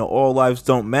like, all lives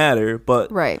don't matter, but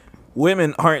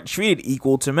women aren't treated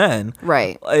equal to men.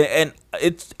 Right. And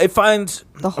it finds,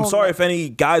 I'm sorry if any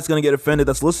guy's going to get offended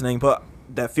that's listening, but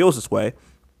that feels this way.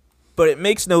 But it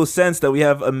makes no sense that we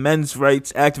have a men's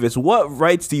rights activist. What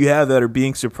rights do you have that are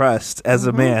being suppressed as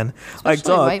a man? Especially like,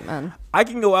 dog, white men. I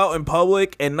can go out in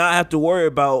public and not have to worry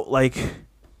about like,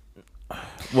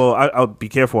 well, I'll be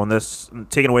careful on this,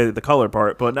 taking away the color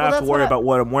part, but not have to worry about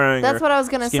what I'm wearing. That's what I was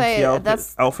gonna say.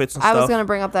 Outfits and stuff. I was gonna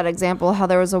bring up that example, how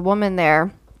there was a woman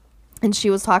there, and she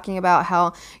was talking about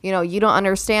how you don't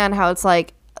understand how it's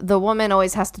like, the woman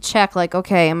always has to check, like,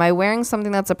 okay, am I wearing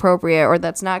something that's appropriate, or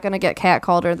that's not going to get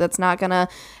catcalled, or that's not going to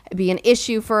be an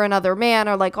issue for another man,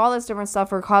 or like all this different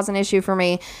stuff, or cause an issue for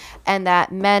me, and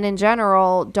that men in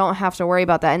general don't have to worry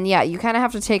about that. And yeah, you kind of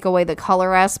have to take away the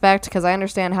color aspect, because I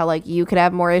understand how like you could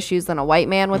have more issues than a white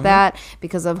man with that,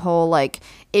 because of whole like,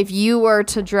 if you were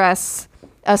to dress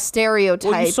a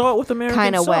stereotype, well, you saw it with American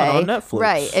kind of Son way on Netflix.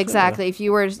 Right, exactly. If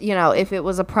you were, if it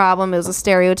was a problem, it was a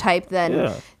stereotype,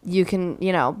 then you can,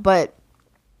 but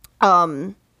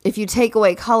if you take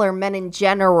away color, men in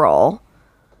general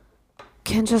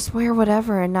can just wear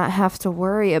whatever and not have to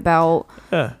worry about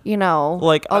like,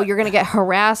 you're gonna get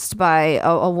harassed by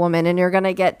a woman, and you're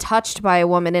gonna get touched by a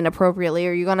woman inappropriately,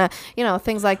 or you're gonna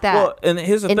things like that. Well, and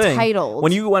here's the thing,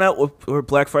 when you went out with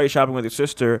Black Friday shopping with your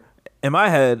sister, in my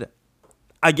head,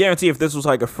 I guarantee if this was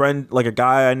like a friend, like a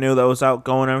guy I knew that was out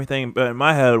going and everything, but in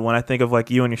my head, when I think of like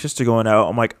you and your sister going out,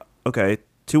 I'm like, okay,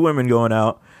 2 women going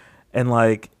out, and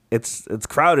like it's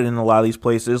crowded in a lot of these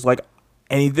places. Like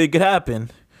anything could happen,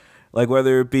 like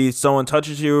whether it be someone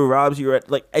touches you, robs you,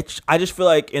 like I just feel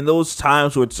like in those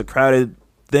times where it's a crowded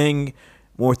thing,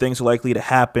 more things are likely to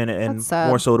happen, and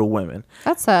more so to women.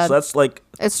 That's sad. So that's like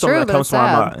it's something true, that comes to my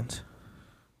sad.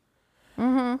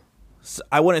 mind. So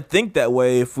I wouldn't think that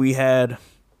way if we had,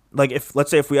 like, let's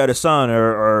say if we had a son,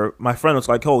 or my friend was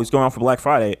like, oh, he's going out for Black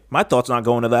Friday. My thought's not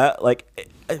going to that.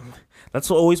 Like, that's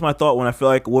always my thought when I feel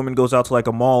like a woman goes out to like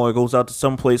a mall, or goes out to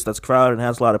some place that's crowded and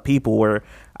has a lot of people, where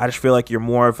I just feel like you're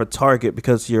more of a target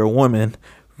because you're a woman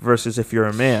versus if you're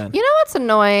a man. You know what's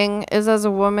annoying is, as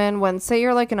a woman, when say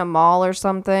you're like in a mall or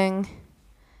something,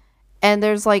 and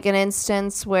there's like an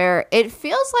instance where it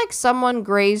feels like someone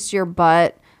grazed your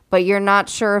butt, but you're not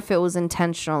sure if it was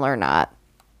intentional or not.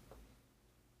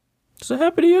 Does it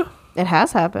happen to you? It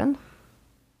has happened.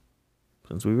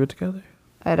 Since we were together?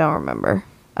 I don't remember.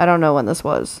 I don't know when this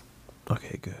was.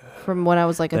 Okay, good. From when I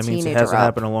was like a teenager. That means it hasn't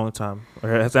happened in a long time.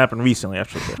 Or it hasn't happened recently,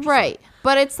 actually. Right.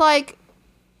 But it's like,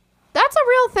 that's a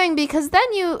real thing, because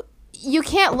then you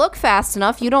can't look fast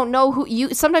enough. You don't know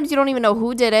sometimes you don't even know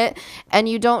who did it, and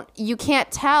you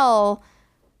can't tell,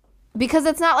 because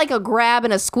it's not like a grab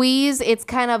and a squeeze. It's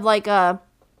kind of like a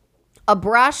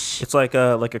brush. It's like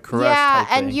a caress type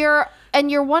thing.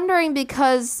 and you're wondering,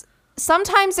 because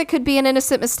sometimes it could be an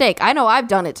innocent mistake. I know I've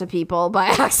done it to people by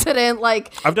accident,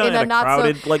 like I've done it in a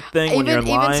crowded thing, when you're in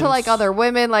lines. Even to like other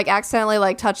women, like accidentally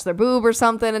like touch their boob or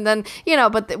something, and then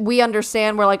but we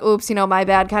understand, we're like, oops, my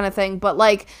bad kind of thing. But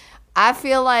like, I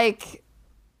feel like,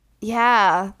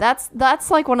 yeah, that's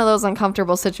like one of those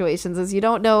uncomfortable situations, is you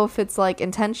don't know if it's like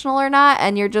intentional or not,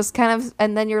 and you're just kind of,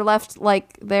 and then you're left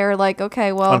like, they're like,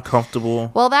 okay, well,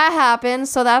 uncomfortable. Well, that happened,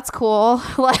 so that's cool.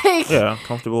 Like, yeah,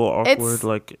 uncomfortable, awkward.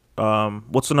 Like,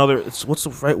 what's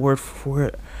the right word for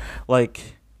it? Like,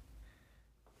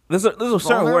 there's a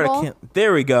certain word I can't.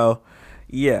 There we go.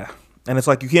 Yeah. And it's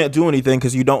like you can't do anything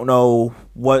because you don't know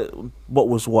what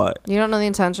was what. You don't know the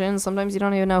intention. Sometimes you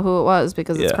don't even know who it was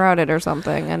because it's crowded or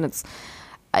something. And it's,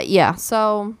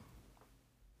 So,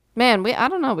 man, I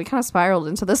don't know. We kind of spiraled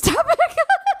into this topic.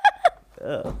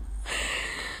 Yeah.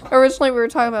 Originally, we were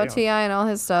talking about T.I. and all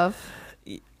his stuff.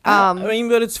 I mean,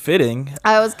 but it's fitting.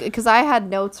 Because I had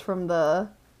notes from the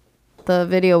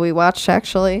video we watched,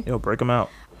 actually. Yo, break them out.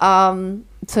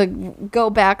 To go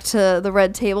back to the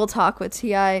Red Table Talk with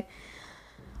T.I.,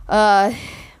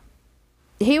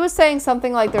 he was saying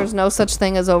something like there's no such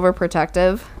thing as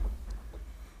overprotective.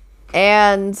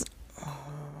 And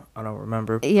I don't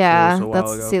remember. yeah, It was a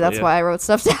while ago, that's yeah. why I wrote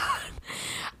stuff down.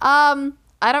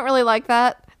 I don't really like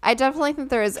that. I definitely think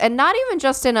there is, and not even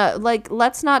just in a, like,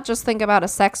 let's not just think about a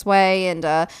sex way and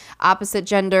a opposite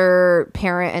gender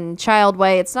parent and child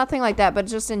way. It's nothing like that, but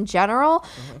just in general,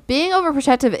 being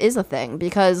overprotective is a thing,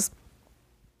 because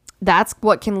that's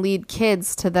what can lead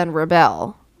kids to then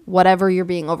rebel, whatever you're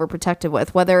being overprotective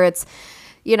with, whether it's,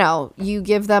 you know, you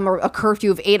give them a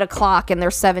curfew of 8 o'clock and they're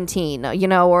 17, you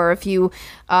know, or if you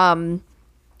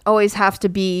always have to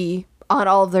be on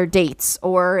all of their dates,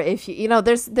 or if you know,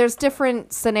 there's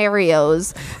different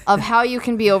scenarios of how you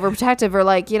can be overprotective, or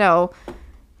like, you know,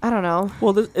 I don't know.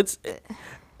 Well,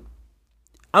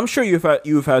 I'm sure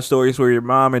you've had stories where your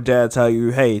mom and dad tell you,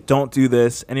 "Hey, don't do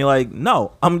this," and you're like,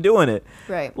 "No, I'm doing it."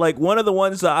 Right. Like one of the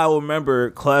ones that I will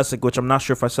remember, classic, which I'm not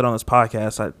sure if I said on this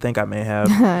podcast. I think I may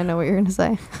have. I know what you're gonna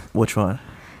say. Which one?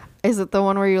 Is it the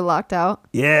one where you locked out?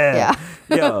 Yeah.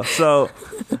 Yeah. So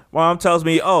mom tells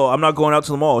me, "Oh, I'm not going out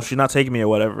to the mall. She's not taking me or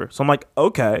whatever." So I'm like,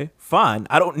 "Okay, fine.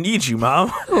 I don't need you,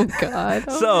 mom." Oh God.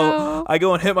 Oh, So no. I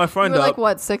go and hit my friend You were up. like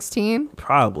what, 16?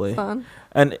 Probably. Fun.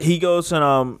 And he goes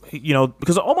and you know,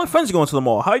 because all my friends are going to the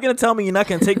mall. How are you gonna tell me you're not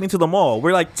gonna take me to the mall?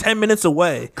 We're like 10 minutes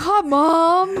away. God,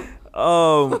 Mom.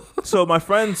 So my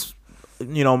friends,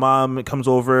 you know, mom comes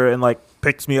over and like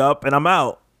picks me up, and I'm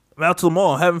out to the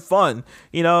mall having fun,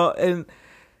 you know. And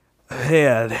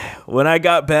man, when I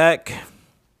got back,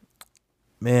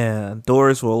 man,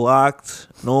 doors were locked.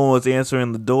 No one was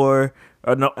answering the door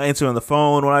or no answering the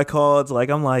phone when I called. Like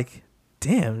I'm like,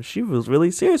 damn, she was really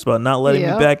serious about not letting me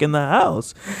back in the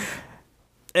house.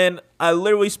 And I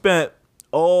literally spent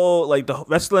all like the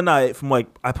rest of the night from like,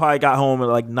 I probably got home at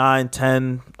like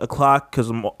 9-10 o'clock, because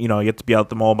you know, you get to be out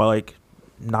the mall by like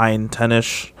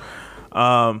 9-10ish.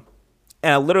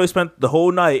 And I literally spent the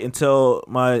whole night until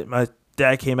my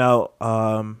dad came out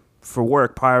for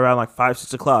work, probably around like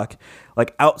 5-6 o'clock,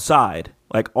 like outside,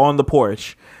 like on the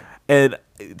porch. And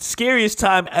scariest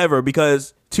time ever,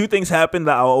 because two things happened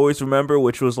that I'll always remember,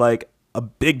 which was like a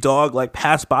big dog like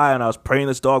passed by, and I was praying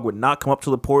this dog would not come up to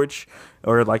the porch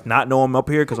or like not know I'm up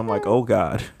here, because I'm like, oh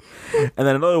God. And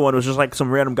then another one was just like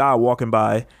some random guy walking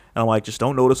by, and I'm like, just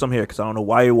don't notice I'm here, because I don't know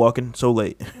why you're walking so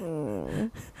late.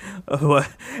 And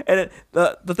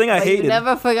the thing I hated, You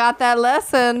never forgot that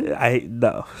lesson. I hate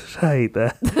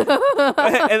that.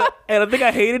 and the thing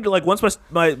I hated, like once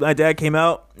my dad came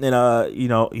out, and you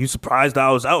know, he was surprised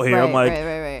I was out here. I'm like,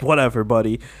 right. whatever,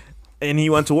 buddy. And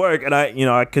he went to work, and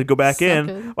I could go back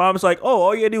in. Mom's like, oh,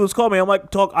 all you had to do was call me. I'm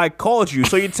like, I called you.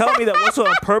 So you tell me that was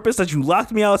on purpose, that you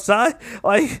locked me outside?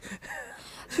 Like,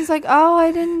 She's like, oh,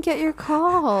 I didn't get your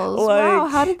calls. Like, wow,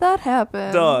 how did that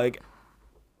happen? dog,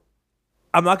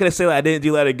 I'm not gonna say that I didn't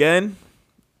do that again,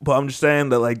 but I'm just saying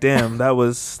that, like, damn, that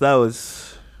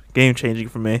was game changing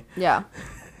for me. Yeah.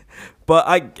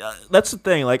 But that's the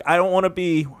thing. Like, I don't want to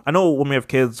be. I know when we have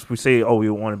kids, we say, "Oh, we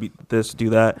want to be this, do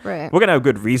that." Right. We're gonna have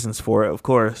good reasons for it, of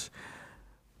course.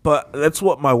 But that's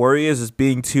what my worry is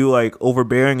being too like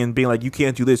overbearing and being like, "You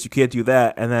can't do this, you can't do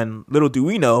that," and then little do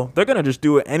we know, they're gonna just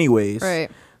do it anyways. Right.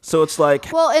 So it's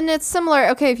like, well, and it's similar.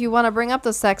 Okay, if you want to bring up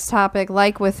the sex topic,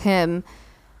 like with him,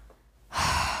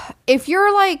 if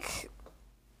you're like.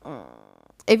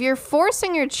 If you're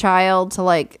forcing your child to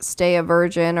like stay a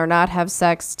virgin or not have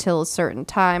sex till a certain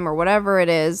time or whatever it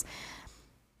is,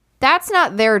 that's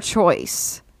not their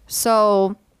choice.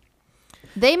 So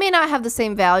they may not have the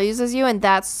same values as you, and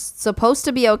that's supposed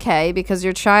to be okay, because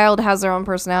your child has their own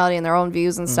personality and their own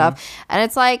views and stuff. And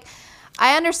it's like,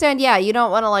 I understand, yeah, you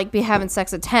don't want to like be having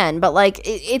sex at 10, but like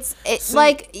it's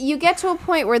like you get to a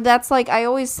point where that's like, I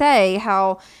always say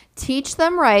how teach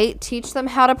them right, teach them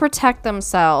how to protect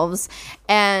themselves,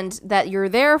 and that you're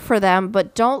there for them,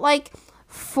 but don't like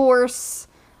force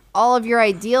all of your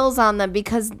ideals on them,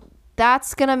 because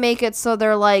that's gonna make it so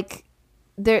they're like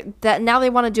that now they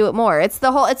want to do it more. It's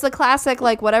the classic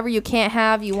like whatever you can't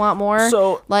have, you want more.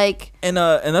 So like, and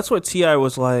that's what T.I.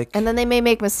 was like. And then they may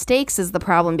make mistakes is the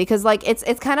problem, because like it's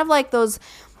kind of like those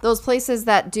places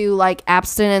that do like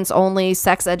abstinence only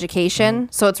sex education.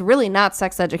 So it's really not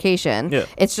sex education. Yeah.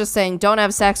 It's just saying don't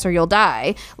have sex or you'll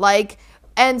die. Like,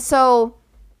 and so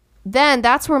then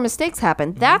that's where mistakes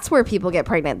happen. That's where people get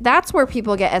pregnant. That's where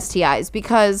people get STIs,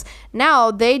 because now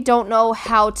they don't know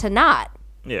how to not.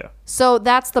 Yeah. So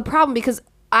that's the problem, because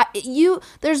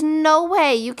There's no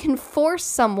way you can force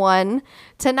someone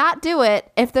to not do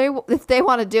it if they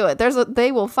want to do it.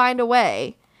 They will find a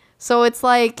way. So it's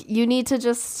like you need to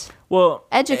just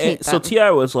educate them. So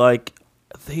T.I. was like,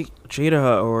 I think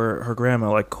Jada or her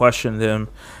grandma like questioned him,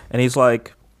 and he's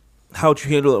like, how'd you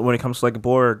handle it when it comes to like a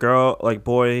boy or a girl, like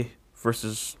boy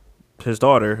versus his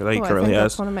daughter that he currently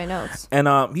has? That's one of my notes. And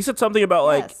he said something about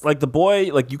like the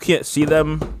boy, like you can't see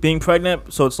them being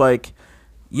pregnant, so it's like,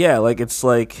 yeah, like it's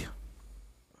like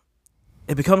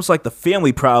it becomes like the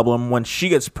family problem when she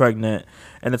gets pregnant,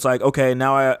 and it's like, okay,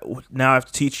 now I have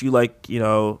to teach you like, you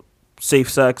know,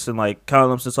 safe sex and like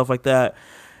condoms and stuff like that.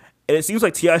 And it seems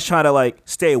like T.I.'s trying to like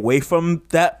stay away from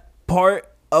that part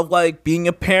of like being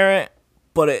a parent,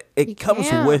 but it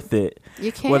comes with it.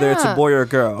 You can't. Whether it's a boy or a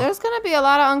girl. There's going to be a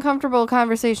lot of uncomfortable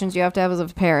conversations you have to have as a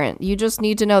parent. You just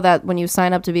need to know that when you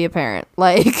sign up to be a parent.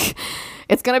 Like,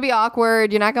 it's going to be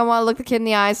awkward. You're not going to want to look the kid in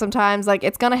the eye sometimes. Like,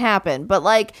 it's going to happen. But,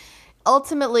 like,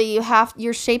 ultimately,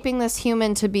 you're shaping this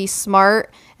human to be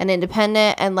smart and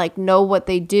independent and, like, know what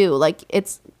they do. Like,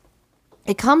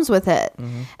 it comes with it.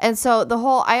 Mm-hmm. And so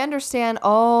I understand,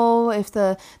 if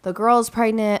the girl's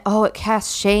pregnant, it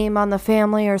casts shame on the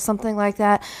family or something like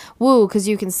that. Woo, because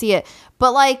you can see it.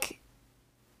 But, like,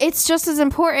 it's just as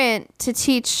important to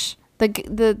teach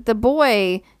the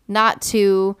boy not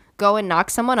to go and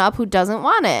knock someone up who doesn't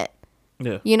want it.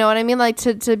 Yeah. You know what I mean? Like,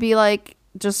 to be like,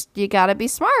 just, you gotta be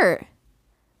smart.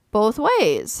 Both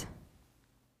ways.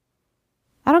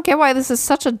 I don't get why this is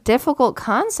such a difficult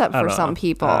concept for some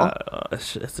people.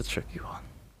 It's a tricky one.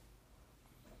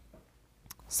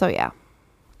 So yeah,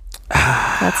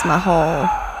 that's my whole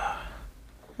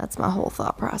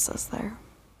thought process there.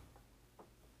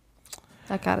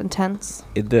 That got intense.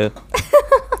 It did.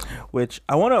 Which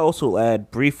I want to also add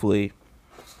briefly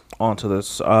onto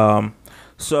this.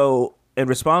 So in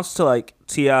response to like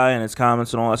T.I. and his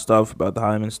comments and all that stuff about the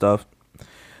hymen stuff,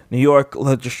 New York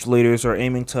legislators are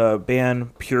aiming to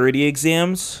ban purity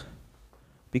exams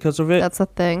because of it. That's a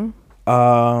thing.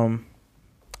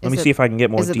 Let me see if I can get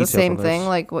more details on this. Is it the same thing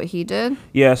like what he did?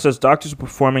 Yeah, it says doctors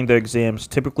performing the exams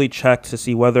typically check to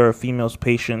see whether a female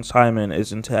patient's hymen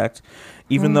is intact,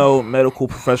 even though medical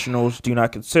professionals do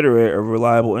not consider it a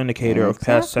reliable indicator of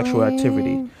past sexual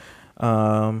activity.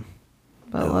 But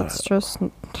let's just...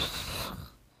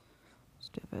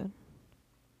 Stupid.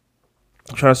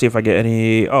 I'm trying to see if I get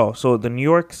any. So the New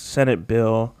York Senate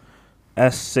bill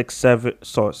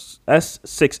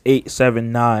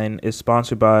S6879 is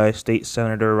sponsored by State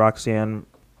Senator Roxanne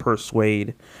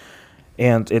Persuade,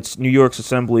 and its New York's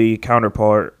Assembly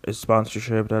counterpart is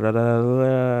sponsorship.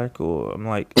 Cool. I'm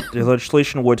like, the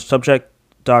legislation would subject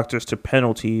doctors to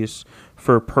penalties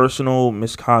for personal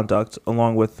misconduct,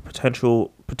 along with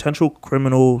potential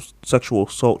criminal sexual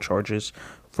assault charges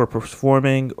for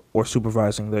performing or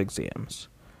supervising the exams.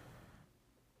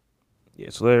 Yeah,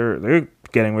 so they're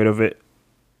getting rid of it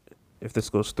if this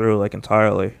goes through like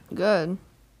entirely. Good.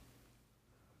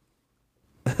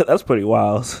 That's pretty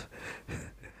wild.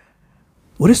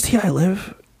 Where does T.I.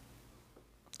 live?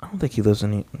 I don't think he lives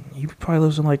in. He probably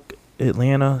lives in like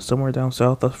Atlanta, somewhere down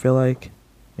south. I feel like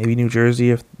maybe New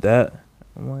Jersey, if that.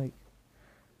 I'm like.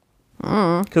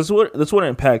 Because this wouldn't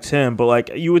impact him, but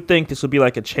like you would think this would be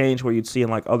like a change where you'd see in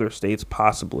like other states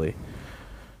possibly.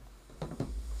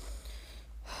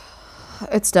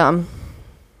 It's dumb.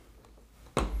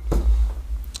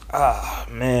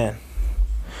 Man.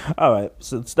 All right,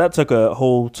 since that took a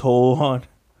whole toll on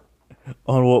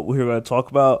what we were going to talk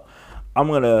about, I'm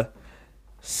going to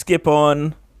skip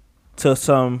on to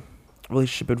some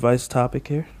relationship advice topic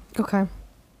here. Okay.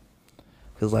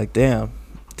 Because like, damn,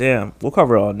 we'll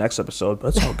cover it on next episode,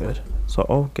 but it's all good. So,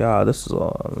 oh God, this is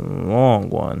a long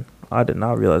one. I did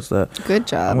not realize that. Good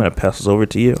job. I'm going to pass this over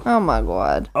to you. Oh my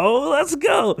God. Oh, let's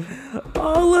go.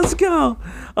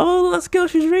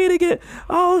 She's reading it.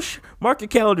 Mark your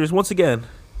calendars once again.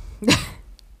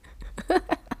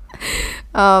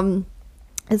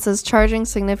 It says charging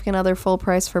significant other full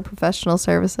price for professional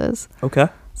services. Okay.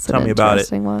 Tell me about it.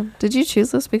 One. Did you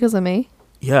choose this because of me?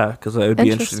 Yeah, because it would be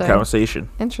interesting conversation.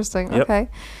 Interesting. Yep. Okay.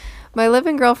 My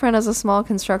live-in girlfriend has a small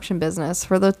construction business.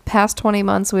 For the past 20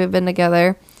 months, we have been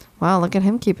together. Wow, look at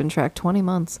him keeping track. 20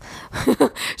 months.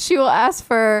 She will ask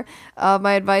for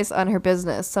my advice on her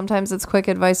business. Sometimes it's quick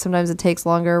advice. Sometimes it takes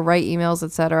longer. Write emails,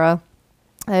 etc.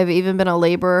 I've even been a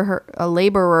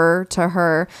laborer to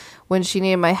her when she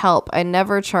needed my help. I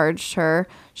never charged her.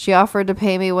 She offered to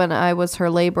pay me when I was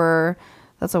her laborer.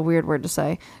 That's a weird word to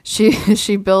say.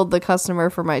 She billed the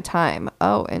customer for my time.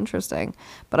 Oh, interesting.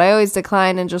 But I always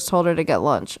declined and just told her to get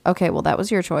lunch. Okay, well, that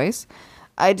was your choice.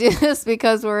 I do this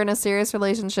because we're in a serious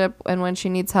relationship, and when she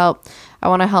needs help, I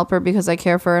want to help her because I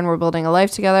care for her and we're building a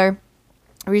life together.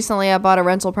 Recently, I bought a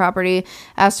rental property,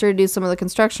 asked her to do some of the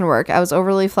construction work. I was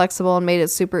overly flexible and made it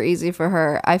super easy for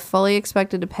her. I fully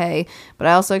expected to pay, but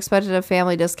I also expected a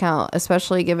family discount,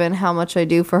 especially given how much I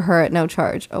do for her at no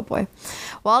charge. Oh boy.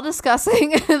 While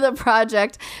discussing the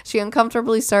project, she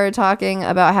uncomfortably started talking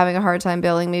about having a hard time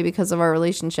billing me because of our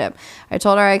relationship. I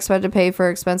told her I expected to pay for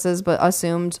expenses, but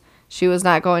assumed she was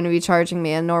not going to be charging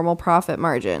me a normal profit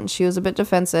margin. She was a bit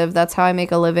defensive. That's how I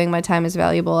make a living. My time is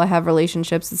valuable. I have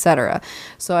relationships, etc.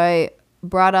 So I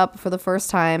brought up for the first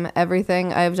time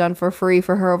everything I have done for free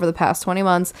for her over the past 20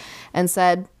 months and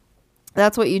said,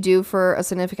 that's what you do for a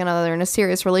significant other in a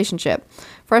serious relationship.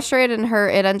 Frustrated and hurt,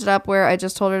 it ended up where I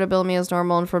just told her to bill me as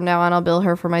normal, and from now on I'll bill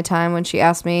her for my time when she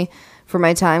asked me for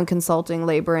my time, consulting,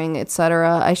 laboring,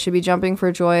 etc. I should be jumping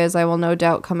for joy as I will no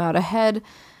doubt come out ahead,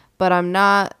 but I'm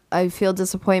not. I feel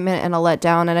disappointment and a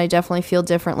letdown, and I definitely feel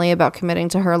differently about committing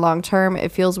to her long term.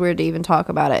 It feels weird to even talk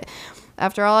about it.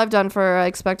 After all I've done for her, I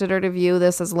expected her to view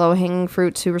this as low-hanging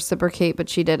fruit to reciprocate, but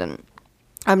she didn't.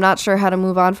 I'm not sure how to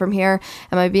move on from here.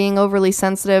 Am I being overly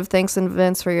sensitive? Thanks in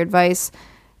advance for your advice.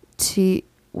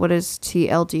 What is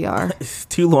TLDR? It's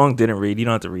too long, didn't read. You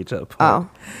don't have to reach up. Oh.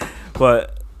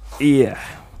 But, yeah.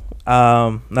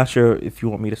 Not sure if you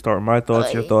want me to start with my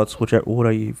thoughts, your thoughts, whichever. What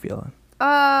are you feeling?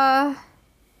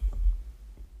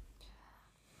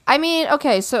 I mean,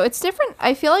 okay, so it's different.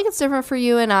 I feel like it's different for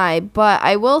you and I, but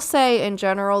I will say in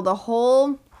general, the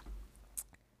whole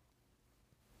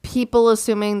people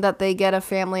assuming that they get a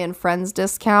family and friends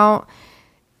discount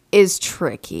is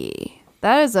tricky.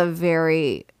 That's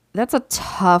a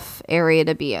tough area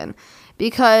to be in,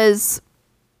 because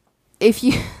if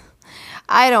you,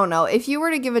 I don't know, if you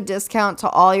were to give a discount to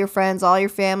all your friends, all your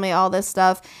family, all this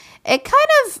stuff, it kind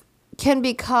of can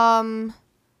become,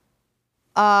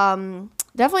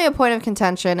 definitely a point of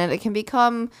contention, and it can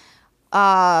become,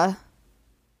 what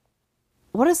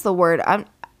is the word?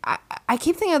 I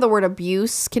keep thinking of the word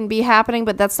abuse can be happening,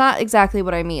 but that's not exactly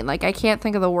what I mean. Like, I can't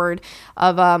think of the word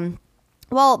of,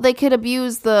 well, they could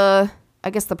abuse the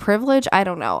privilege. I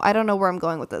don't know. I don't know where I'm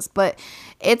going with this, but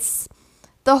it's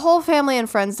the whole family and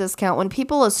friends discount. When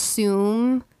people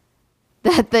assume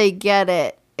that they get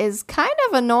it is kind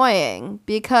of annoying,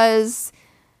 because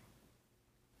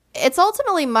it's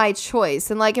ultimately my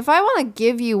choice. And like, if I want to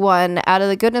give you one out of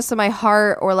the goodness of my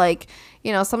heart, or like,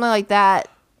 you know, something like that,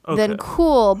 then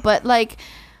cool. But like,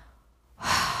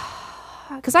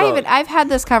 because I've had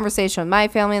this conversation with my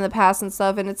family in the past and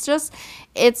stuff, and it's just,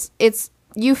 it's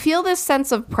you feel this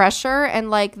sense of pressure, and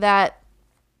like that,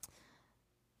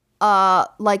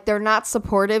 like they're not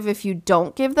supportive if you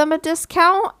don't give them a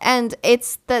discount, and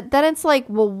it's that then it's like,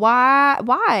 well,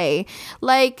 why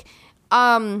like,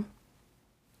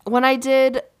 when I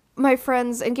did my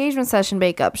friend's engagement session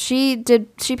makeup, she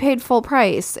paid full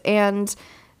price, and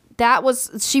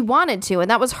she wanted to,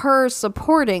 and that was her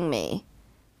supporting me,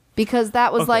 because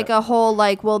that was like a whole,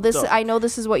 like, well, I know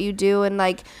this is what you do, and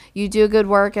like, you do good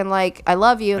work, and like, I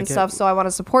love you and stuff, so I want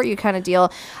to support you kind of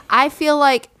deal. I feel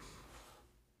like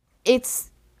it's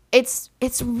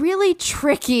really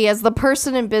tricky as the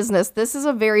person in business. This is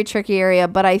a very tricky area,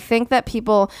 but I think that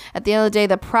people, at the end of the day,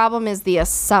 the problem is the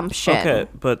assumption. Okay,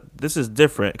 but this is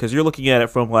different, because you're looking at it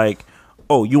from like,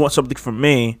 oh, you want something from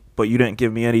me, but you didn't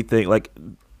give me anything. Like,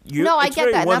 no, I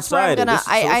get that. That's where I'm gonna.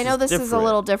 I know this is a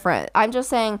little different. I'm just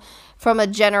saying from a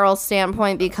general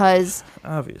standpoint, because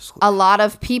obviously a lot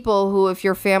of people who, if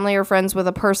you're family or friends with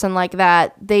a person like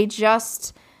that, they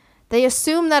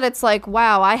assume that it's like,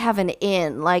 wow, I have an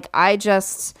in. Like, and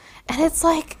it's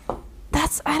like,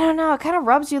 I don't know. It kind of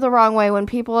rubs you the wrong way when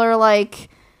people are like,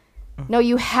 no,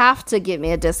 you have to give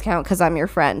me a discount because I'm your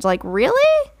friend. Like,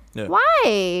 really? Yeah.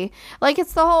 Why? Like,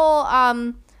 it's the whole,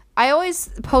 I always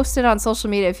posted on social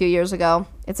media a few years ago.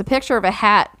 It's a picture of a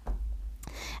hat,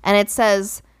 and it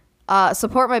says,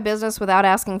 support my business without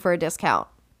asking for a discount.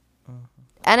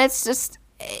 And it's just,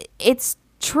 it's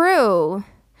true.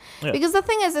 Yeah. Because the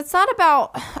thing is, it's not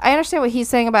about, I understand what he's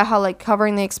saying about how like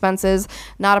covering the expenses,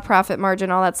 not a profit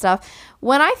margin, all that stuff.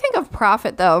 When I think of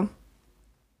profit though,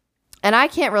 and I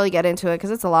can't really get into it because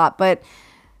it's a lot, but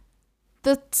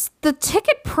the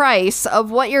ticket price of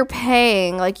what you're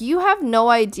paying, like, you have no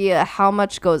idea how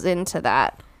much goes into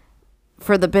that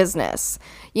for the business.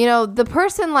 You know, the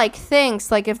person like thinks,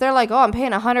 like, if they're like, oh, I'm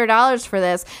paying $100 for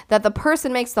this, that the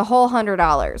person makes the whole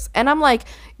 $100. And I'm like,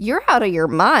 you're out of your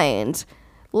mind.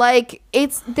 Like,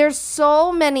 there's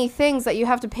so many things that you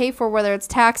have to pay for, whether it's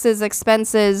taxes,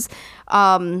 expenses,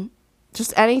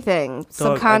 just anything,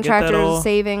 subcontractors,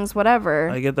 savings, whatever.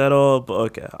 I get that all, but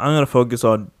okay, I'm gonna focus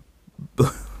on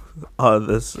on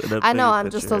this. I know. I'm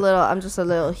just a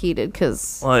little heated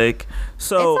because like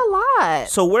so. It's a lot.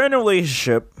 So we're in a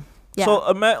relationship. Yeah.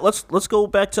 So let's go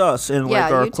back to us in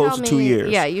like our close to 2 years.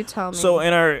 Yeah, you tell me. So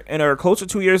in our close to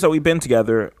 2 years that we've been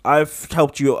together, I've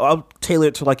helped you. I'll tailor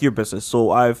it to like your business.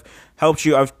 So I've helped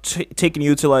you. I've taken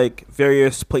you to like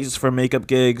various places for makeup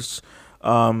gigs.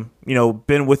 You know,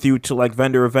 been with you to like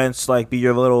vendor events, like be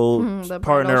your little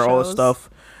partner, all this stuff.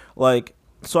 Like,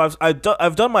 so I've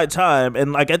done my time,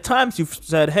 and like at times you've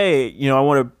said, hey, you know, I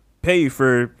want to pay you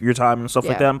for your time and stuff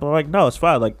like that. But like, no, it's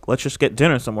fine. Like, let's just get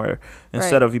dinner somewhere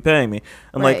instead of you paying me.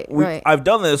 And like, I've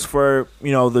done this for,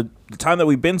 you know, the time that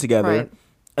we've been together. Right.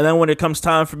 And then when it comes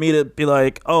time for me to be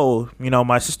like, oh, you know,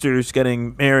 my sister's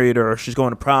getting married or she's going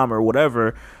to prom or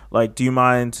whatever, like, do you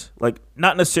mind, like,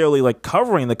 not necessarily like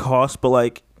covering the cost, but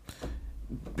like,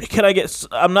 can I get,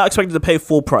 I'm not expected to pay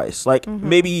full price, like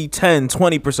maybe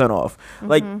 10-20% off.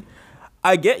 Like,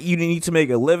 I get you need to make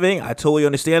a living. I totally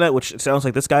understand that, which it sounds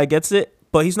like this guy gets it,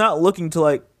 but he's not looking to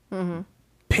like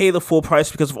pay the full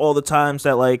price because of all the times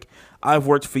that like I've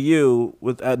worked for you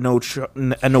with at no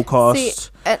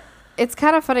cost. See, it's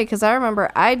kind of funny because I remember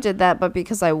I did that, but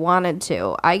because I wanted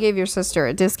to. I gave your sister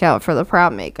a discount for the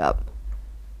prom makeup.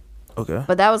 Okay.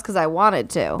 But that was because I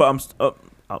wanted to.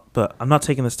 But I'm not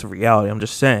taking this to reality. I'm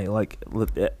just saying, like,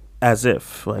 as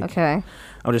if, like, okay.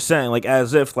 I'm just saying, like,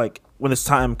 as if, like, when this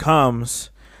time comes,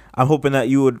 I'm hoping that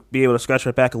you would be able to scratch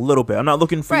my back a little bit. I'm not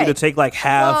looking for you to take like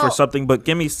half or something, but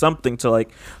give me something to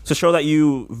like to show that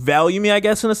you value me, I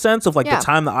guess, in a sense of like the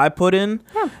time that I put in.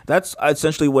 Yeah. That's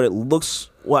essentially what it looks.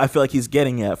 What I feel like he's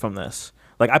getting at from this.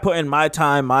 Like I put in my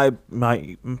time, my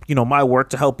you know my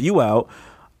work to help you out.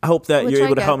 I hope that you're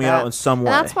able to help me out in some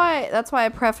way. And that's why I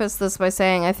preface this by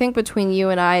saying I think between you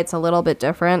and I, it's a little bit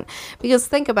different because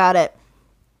think about it.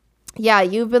 Yeah,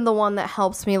 you've been the one that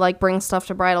helps me like bring stuff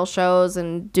to bridal shows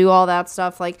and do all that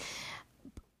stuff. Like,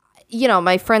 you know,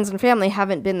 my friends and family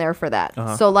haven't been there for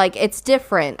that. So like it's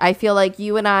different. I feel like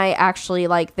you and I actually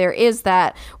like there is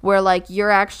that where like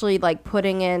you're actually like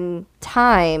putting in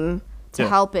time to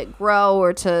help it grow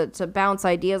or to bounce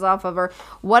ideas off of or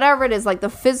whatever it is, like the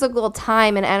physical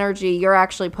time and energy you're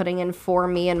actually putting in for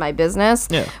me and my business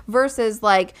versus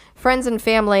like friends and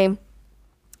family.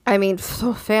 I mean,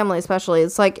 family especially.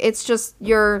 It's like it's just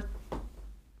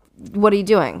what are you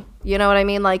doing? You know what I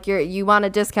mean? Like you want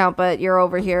a discount, but you're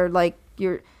over here like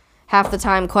you're half the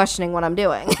time questioning what I'm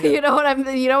doing. You know what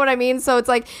I mean? So it's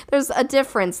like there's a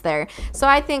difference there. So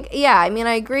I think I mean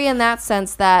I agree in that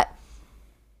sense that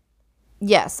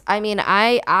yes, I mean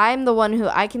I'm the one who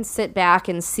I can sit back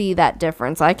and see that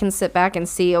difference. I can sit back and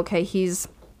see okay, he's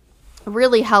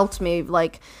really helped me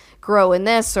like grow in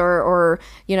this or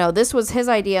you know this was his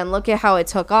idea and look at how it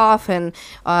took off and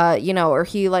you know or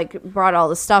he like brought all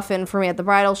the stuff in for me at the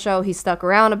bridal show, he stuck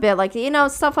around a bit, like you know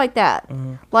stuff like that.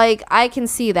 Like I can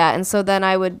see that, and so then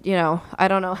I would, you know, I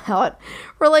don't know how it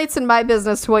relates in my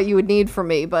business to what you would need from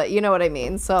me, but you know what I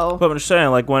mean. So but I'm just saying,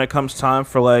 like when it comes time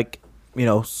for like, you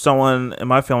know, someone in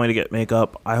my family to get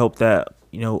makeup, I hope that,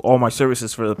 you know, all my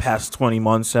services for the past 20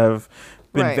 months have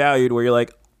been valued where you're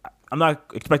like, I'm not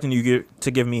expecting you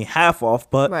to give me half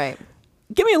off, but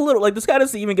give me a little. Like, this guy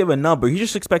doesn't even give a number. He's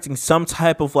just expecting some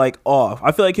type of, like, off.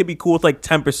 I feel like he'd be cool with, like,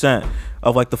 10%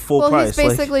 of, like, the full price. Well,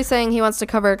 he's basically saying he wants to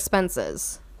cover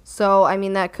expenses. So, I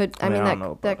mean, that could,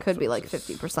 that could be, like,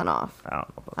 50% off.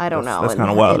 I don't know. That's kind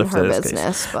of wild in if her that is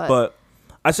business. The case. But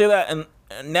I say that, and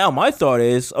now my thought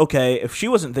is, okay, if she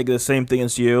wasn't thinking the same thing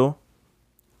as you,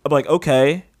 I'm like,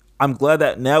 okay, I'm glad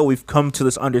that now we've come to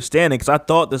this understanding, because I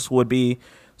thought this would be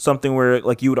something where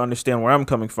like you would understand where I'm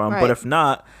coming from, but if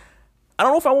not, I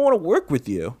don't know if I want to work with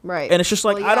you. And it's just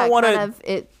like I don't want to.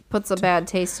 It puts a bad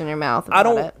taste in your mouth. I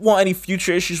don't want any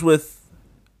future issues with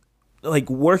like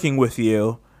working with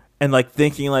you and like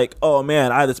thinking like, oh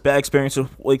man, I had this bad experience with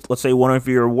like let's say one of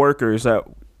your workers that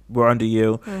were under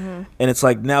you, and it's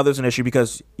like now there's an issue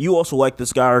because you also like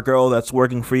this guy or girl that's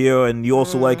working for you, and you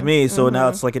also like me, so now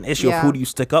it's like an issue of who do you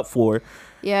stick up for.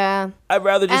 Yeah, I'd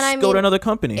rather just go to another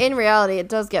company. In reality, it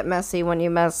does get messy when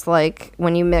you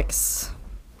mix,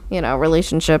 you know,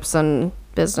 relationships and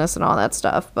business and all that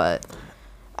stuff. But,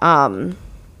 I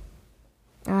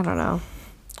don't know.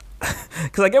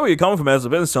 Because I get where you're coming from as a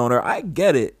business owner. I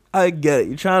get it.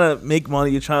 You're trying to make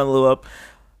money. You're trying to live up.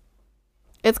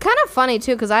 It's kind of funny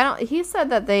too, because he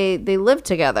said that they live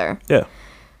together. Yeah.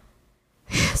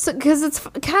 So, because it's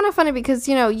kind of funny because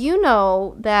you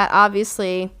know that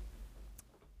obviously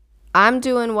I'm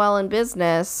doing well in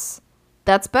business.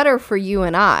 That's better for you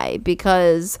and I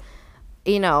because,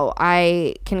 you know,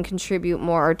 I can contribute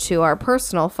more to our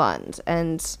personal fund.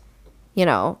 And, you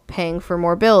know, paying for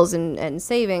more bills and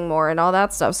saving more and all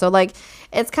that stuff. So like,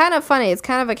 it's kind of funny. It's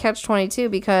kind of a catch-22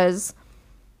 because,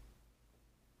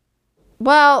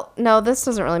 well, no, this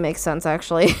doesn't really make sense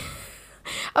actually.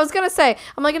 I was going to say,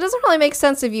 I'm like, it doesn't really make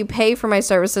sense if you pay for my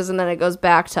services and then it goes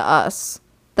back to us.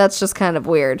 That's just kind of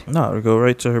weird. No, it would go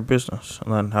right to her business,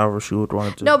 and then however she would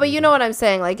want to do. No, but you know what I'm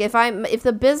saying. Like, if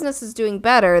the business is doing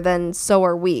better, then so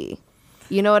are we.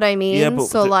 You know what I mean? Yeah, but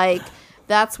so like,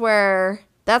 that's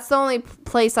the only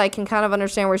place I can kind of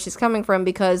understand where she's coming from,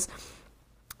 because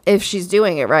if she's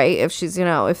doing it right, if she's, you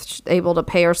know, if she's able to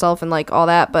pay herself and like all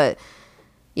that, but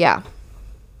yeah.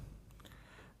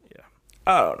 Yeah,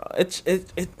 I don't know.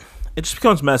 It just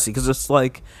becomes messy because it's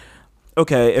like,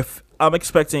 okay, if I'm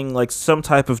expecting like some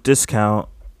type of discount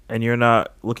and you're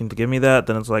not looking to give me that,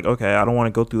 then it's like, okay, I don't want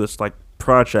to go through this like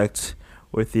project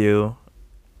with you,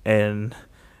 and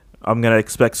I'm gonna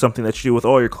expect something that you do with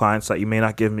all your clients that you may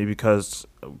not give me because,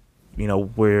 you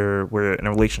know, we're in a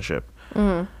relationship.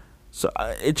 Mm-hmm. So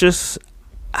it just,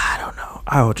 I don't know.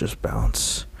 I would just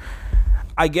bounce.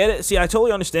 I get it. See, I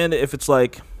totally understand it if it's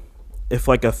like, if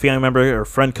like a family member or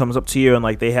friend comes up to you and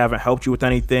like they haven't helped you with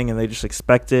anything and they just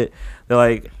expect it. They're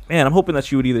like, man, I'm hoping that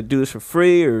you would either do this for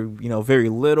free or, you know, very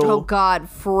little. Oh God,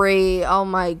 free. Oh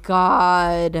my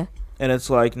God. And it's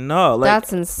like, no, like,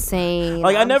 that's insane.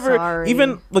 Like, I'm sorry.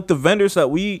 even like the vendors that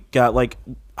we got, like,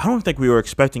 I don't think we were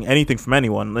expecting anything from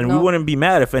anyone, and we wouldn't be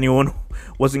mad if anyone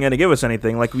wasn't going to give us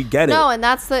anything. Like, we get it. No, and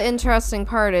that's the interesting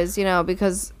part is, you know,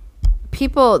 because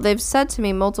people, they've said to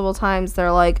me multiple times,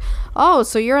 they're like, oh,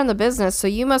 so you're in the business, so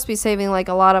you must be saving like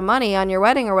a lot of money on your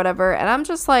wedding or whatever. And I'm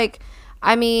just like,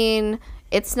 I mean,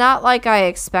 it's not like I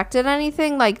expected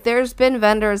anything. Like, there's been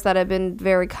vendors that have been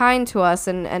very kind to us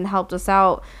and helped us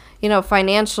out, you know,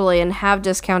 financially, and have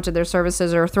discounted their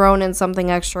services or thrown in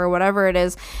something extra or whatever it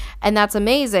is. And that's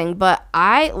amazing. But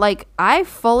I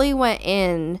fully went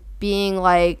in being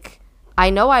like, I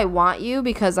know I want you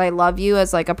because I love you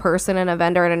as like a person and a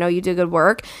vendor, and I know you do good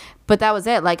work, but that was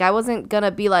it. Like, I wasn't going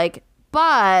to be like,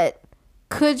 but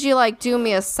could you like do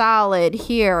me a solid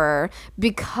here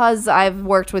because I've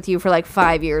worked with you for like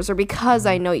 5 years, or because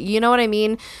I know, you know what I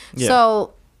mean? Yeah.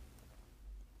 So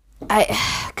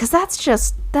because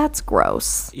that's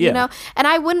gross, you know? And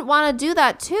I wouldn't want to do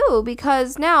that too,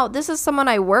 because now this is someone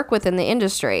I work with in the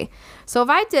industry. So if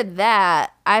I did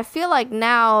that, I feel like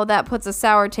now that puts a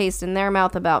sour taste in their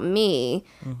mouth about me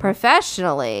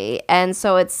professionally. And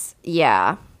so it's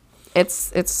a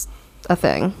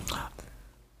thing.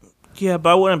 Yeah, but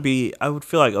I would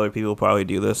feel like other people probably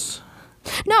do this.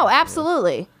 No,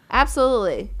 absolutely.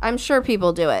 Absolutely. I'm sure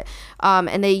people do it.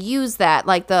 And they use that,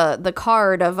 like the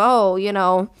card of, oh, you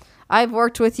know, I've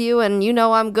worked with you and you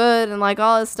know I'm good and like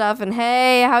all this stuff, and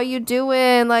hey, how you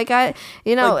doing? Like, I,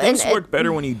 you know, like, things work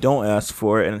better when you don't ask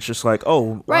for it, and it's just like,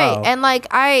 oh, right. Wow. And like,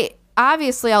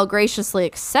 I'll graciously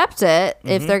accept it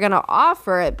if they're going to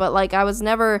offer it. But like, I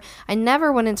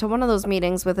never went into one of those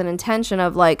meetings with an intention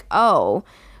of like, oh,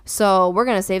 so we're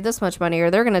going to save this much money,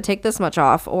 or they're going to take this much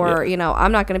off, or, you know,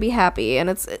 I'm not going to be happy.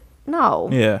 And no.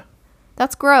 Yeah.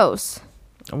 That's gross.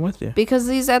 I'm with you. Because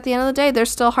these, at the end of the day, they're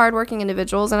still hardworking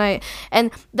individuals. And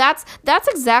that's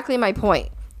exactly my point,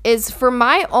 is for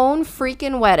my own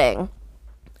freaking wedding,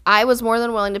 I was more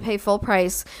than willing to pay full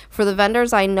price for the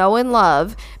vendors I know and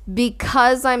love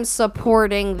because I'm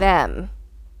supporting them.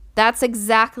 That's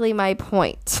exactly my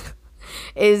point.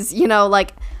 Is, you know,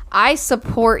 like, I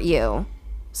support you,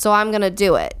 so I'm going to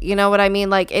do it. You know what I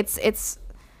mean? Like, it's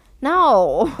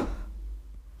no.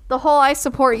 The whole I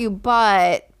support you,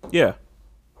 but yeah.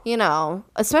 You know,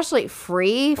 especially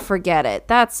free, forget it.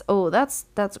 That's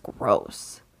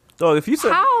gross. Oh, if you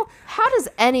said, how does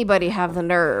anybody have the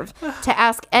nerve to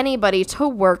ask anybody to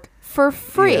work for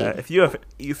free? Yeah,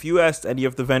 if you asked any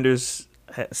of the vendors,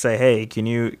 say, hey, can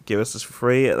you give us this for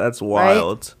free? That's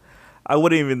wild. Right? I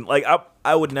wouldn't even like.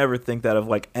 I would never think that of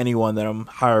like anyone that I'm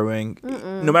hiring,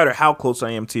 no matter how close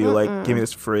I am to you. Like, give me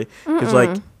this for free, because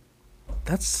like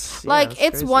that's like that's it's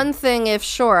crazy. One thing if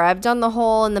sure I've done the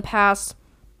whole in the past,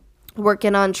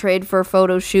 working on trade for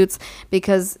photo shoots,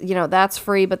 because, you know, that's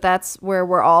free, but that's where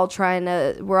we're all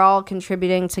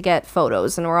contributing to get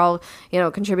photos, and we're all, you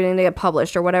know, contributing to get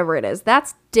published or whatever it is.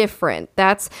 That's different.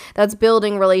 That's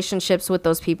building relationships with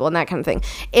those people and that kind of thing.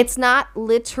 It's not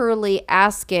literally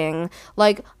asking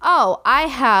like, oh, I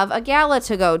have a gala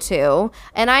to go to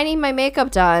and I need my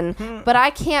makeup done, but I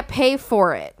can't pay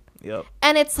for it. Yep.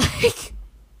 And it's like,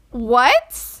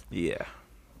 what? Yeah.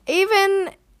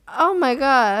 Even, oh my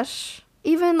gosh,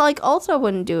 even like Ulta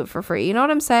wouldn't do it for free. You know what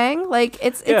I'm saying? Like,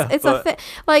 it's a thing.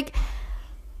 Like,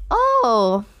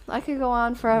 oh, I could go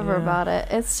on forever about it.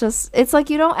 It's just, it's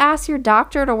like, you don't ask your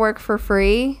doctor to work for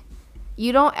free.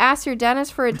 You don't ask your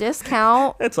dentist for a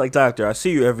discount. It's like, doctor, I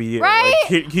see you every year. Right?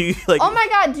 Like, oh my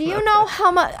God, do you know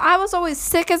how much I was always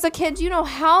sick as a kid? Do you know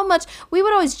how much we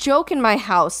would always joke in my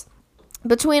house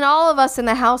between all of us in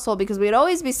the household, because we'd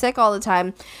always be sick all the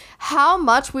time, how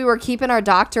much we were keeping our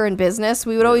doctor in business.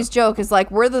 We would always joke, is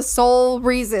like, we're the sole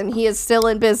reason he is still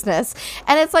in business.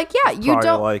 And it's like, yeah, you probably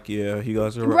don't like, yeah, you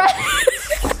guys are right.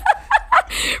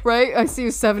 Right? I see you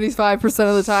 75%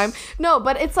 of the time. No,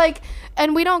 but it's like,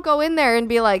 and we don't go in there and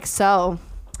be like, so,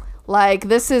 like,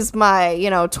 this is my,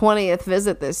 20th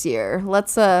visit this year.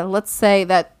 Let's say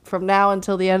that from now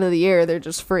until the end of the year, they're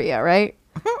just free, all right?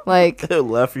 Like, It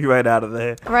left you right out of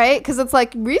there. Right? Because it's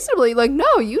like, reasonably, like,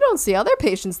 no, you don't see other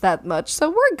patients that much, so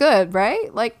we're good,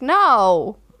 right? Like,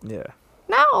 no. Yeah.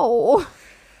 No.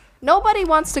 Nobody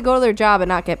wants to go to their job and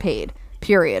not get paid,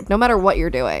 period, no matter what you're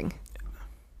doing.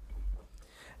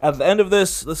 At the end of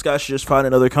this guy should just find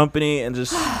another company and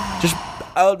just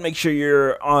I would make sure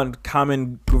you're on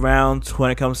common ground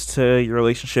when it comes to your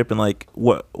relationship and like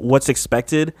what's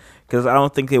expected, because I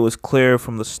don't think it was clear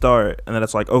from the start. And then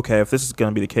it's like, okay, if this is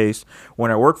going to be the case,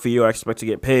 when I work for you, I expect to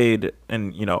get paid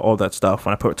and all that stuff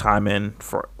when I put time in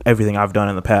for everything I've done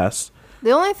in the past.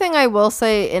 The only thing I will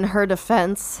say in her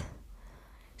defense,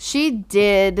 she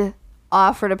did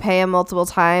offer to pay him multiple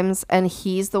times, and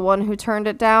he's the one who turned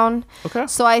it down. Okay.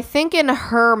 So I think in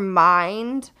her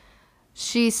mind,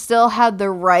 she still had the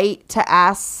right to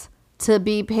ask to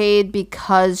be paid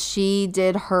because she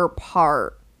did her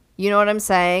part. You know what I'm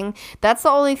saying? That's the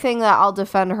only thing that I'll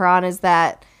defend her on, is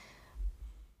that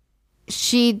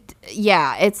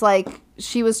it's like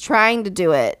she was trying to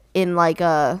do it in like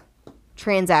a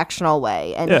transactional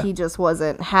way, and he just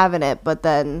wasn't having it, but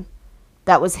then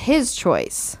that was his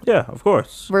choice. Yeah, of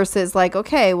course. Versus like,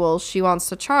 okay, well, she wants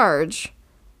to charge.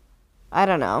 I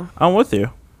don't know. I'm with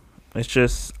you. It's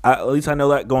just, at least I know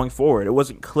that going forward. It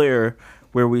wasn't clear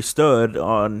where we stood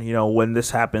on, when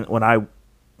this happened, when I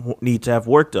need to have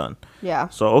work done. Yeah.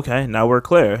 So, okay, now we're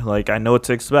clear. Like, I know what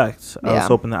to expect. I was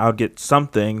hoping that I would get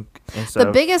something instead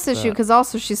the biggest issue, because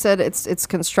also she said it's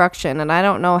construction, and I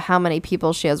don't know how many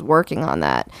people she has working on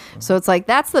that. Mm-hmm. So it's like,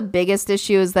 that's the biggest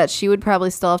issue, is that she would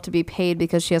probably still have to be paid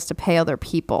because she has to pay other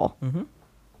people. Mm-hmm.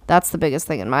 That's the biggest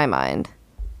thing in my mind.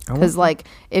 Because, like,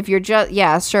 if you're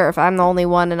just, sure, if I'm the only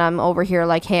one and I'm over here,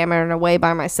 like, hammering away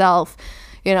by myself,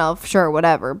 sure,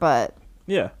 whatever, but.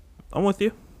 Yeah, I'm with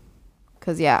you.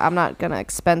 Because, I'm not going to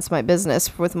expense my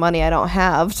business with money I don't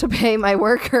have to pay my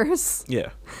workers.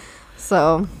 Yeah.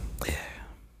 So.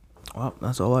 Well,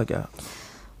 that's all I got.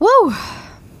 Woo!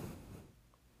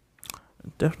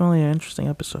 Definitely an interesting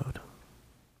episode.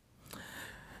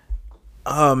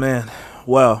 Oh, man.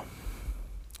 Well,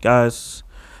 guys,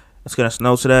 it's going to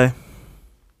snow today.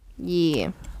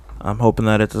 Yeah. I'm hoping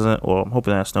that it doesn't. Well, I'm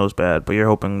hoping that it snows bad, but you're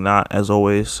hoping not, as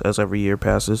always, as every year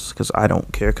passes, because I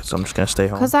don't care, because I'm just going to stay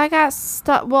home. Because I got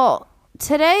stuff. Well,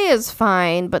 today is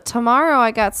fine, but tomorrow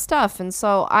I got stuff, and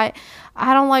so I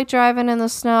don't like driving in the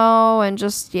snow, and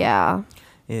just, Yeah.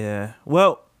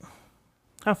 Well,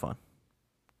 have fun.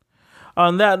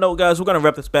 On that note, guys, we're going to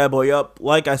wrap this bad boy up.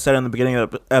 Like I said in the beginning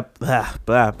of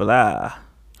the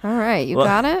All right, you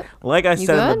got it? Like I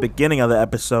said in the beginning of the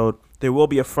episode, there will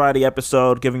be a Friday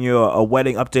episode giving you a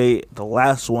wedding update, the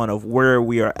last one of where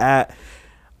we are at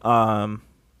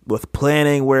with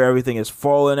planning, where everything is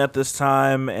falling at this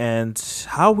time, and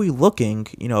how we looking,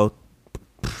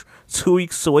 2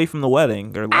 weeks away from the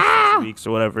wedding, or less than 2 weeks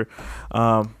or whatever.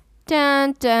 Dun,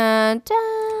 dun, dun.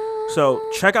 So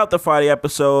check out the Friday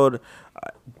episode.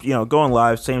 Going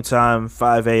live, same time,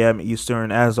 5 a.m.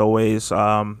 Eastern, as always.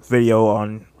 Video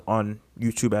on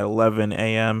YouTube at 11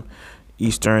 a.m.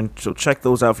 Eastern. So check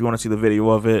those out if you want to see the video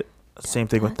of it. Same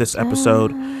thing with this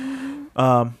episode.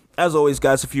 As always,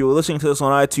 guys, if you were listening to this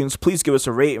on iTunes, please give us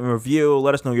a rate and review.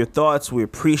 Let us know your thoughts. We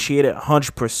appreciate it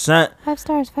 100%. 5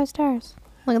 stars, 5 stars.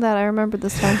 Look at that. I remembered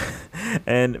this time.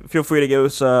 And feel free to give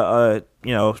us a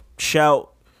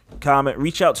shout, comment,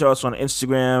 reach out to us on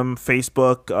Instagram,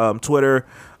 Facebook, Twitter.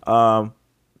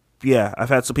 I've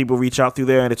had some people reach out through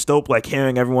there, and it's dope, like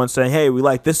hearing everyone saying, hey, we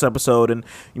like this episode, and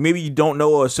maybe you don't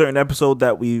know a certain episode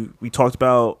that we talked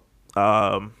about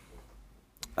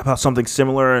something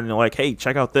similar, and you're like, hey,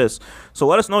 check out this. So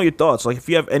let us know your thoughts. Like, if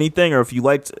you have anything, or if you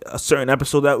liked a certain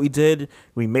episode that we did,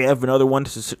 we may have another one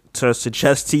to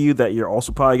suggest to you that you're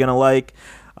also probably going to like.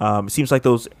 It seems like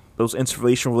those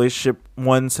interrelational relationship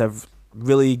ones have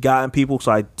really gotten people,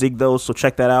 so I dig those. So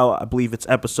check that out. I believe it's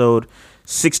episode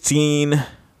 16,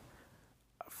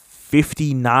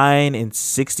 59, and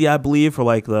 60, I believe, for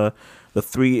like the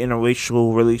 3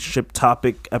 interracial relationship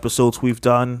topic episodes we've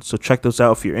done. So check those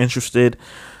out if you're interested.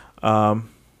 With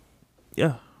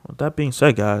that being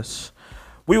said, guys,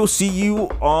 We will see you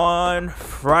on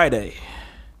Friday.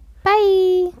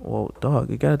 Bye. Well, dog,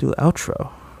 you gotta do the outro.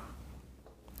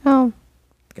 Oh.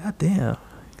 God damn.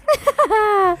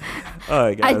 All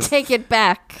right, guys. I take it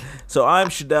back. So I'm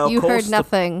Shadell. You heard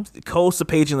nothing. Co-host of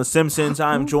Paige and the Simpsons.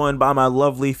 I'm joined by my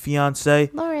lovely fiance,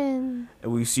 Lauren.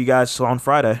 and we'll see you guys on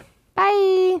Friday.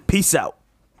 Bye. Peace out.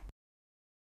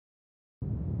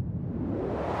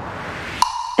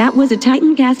 That was a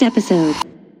Titancast episode.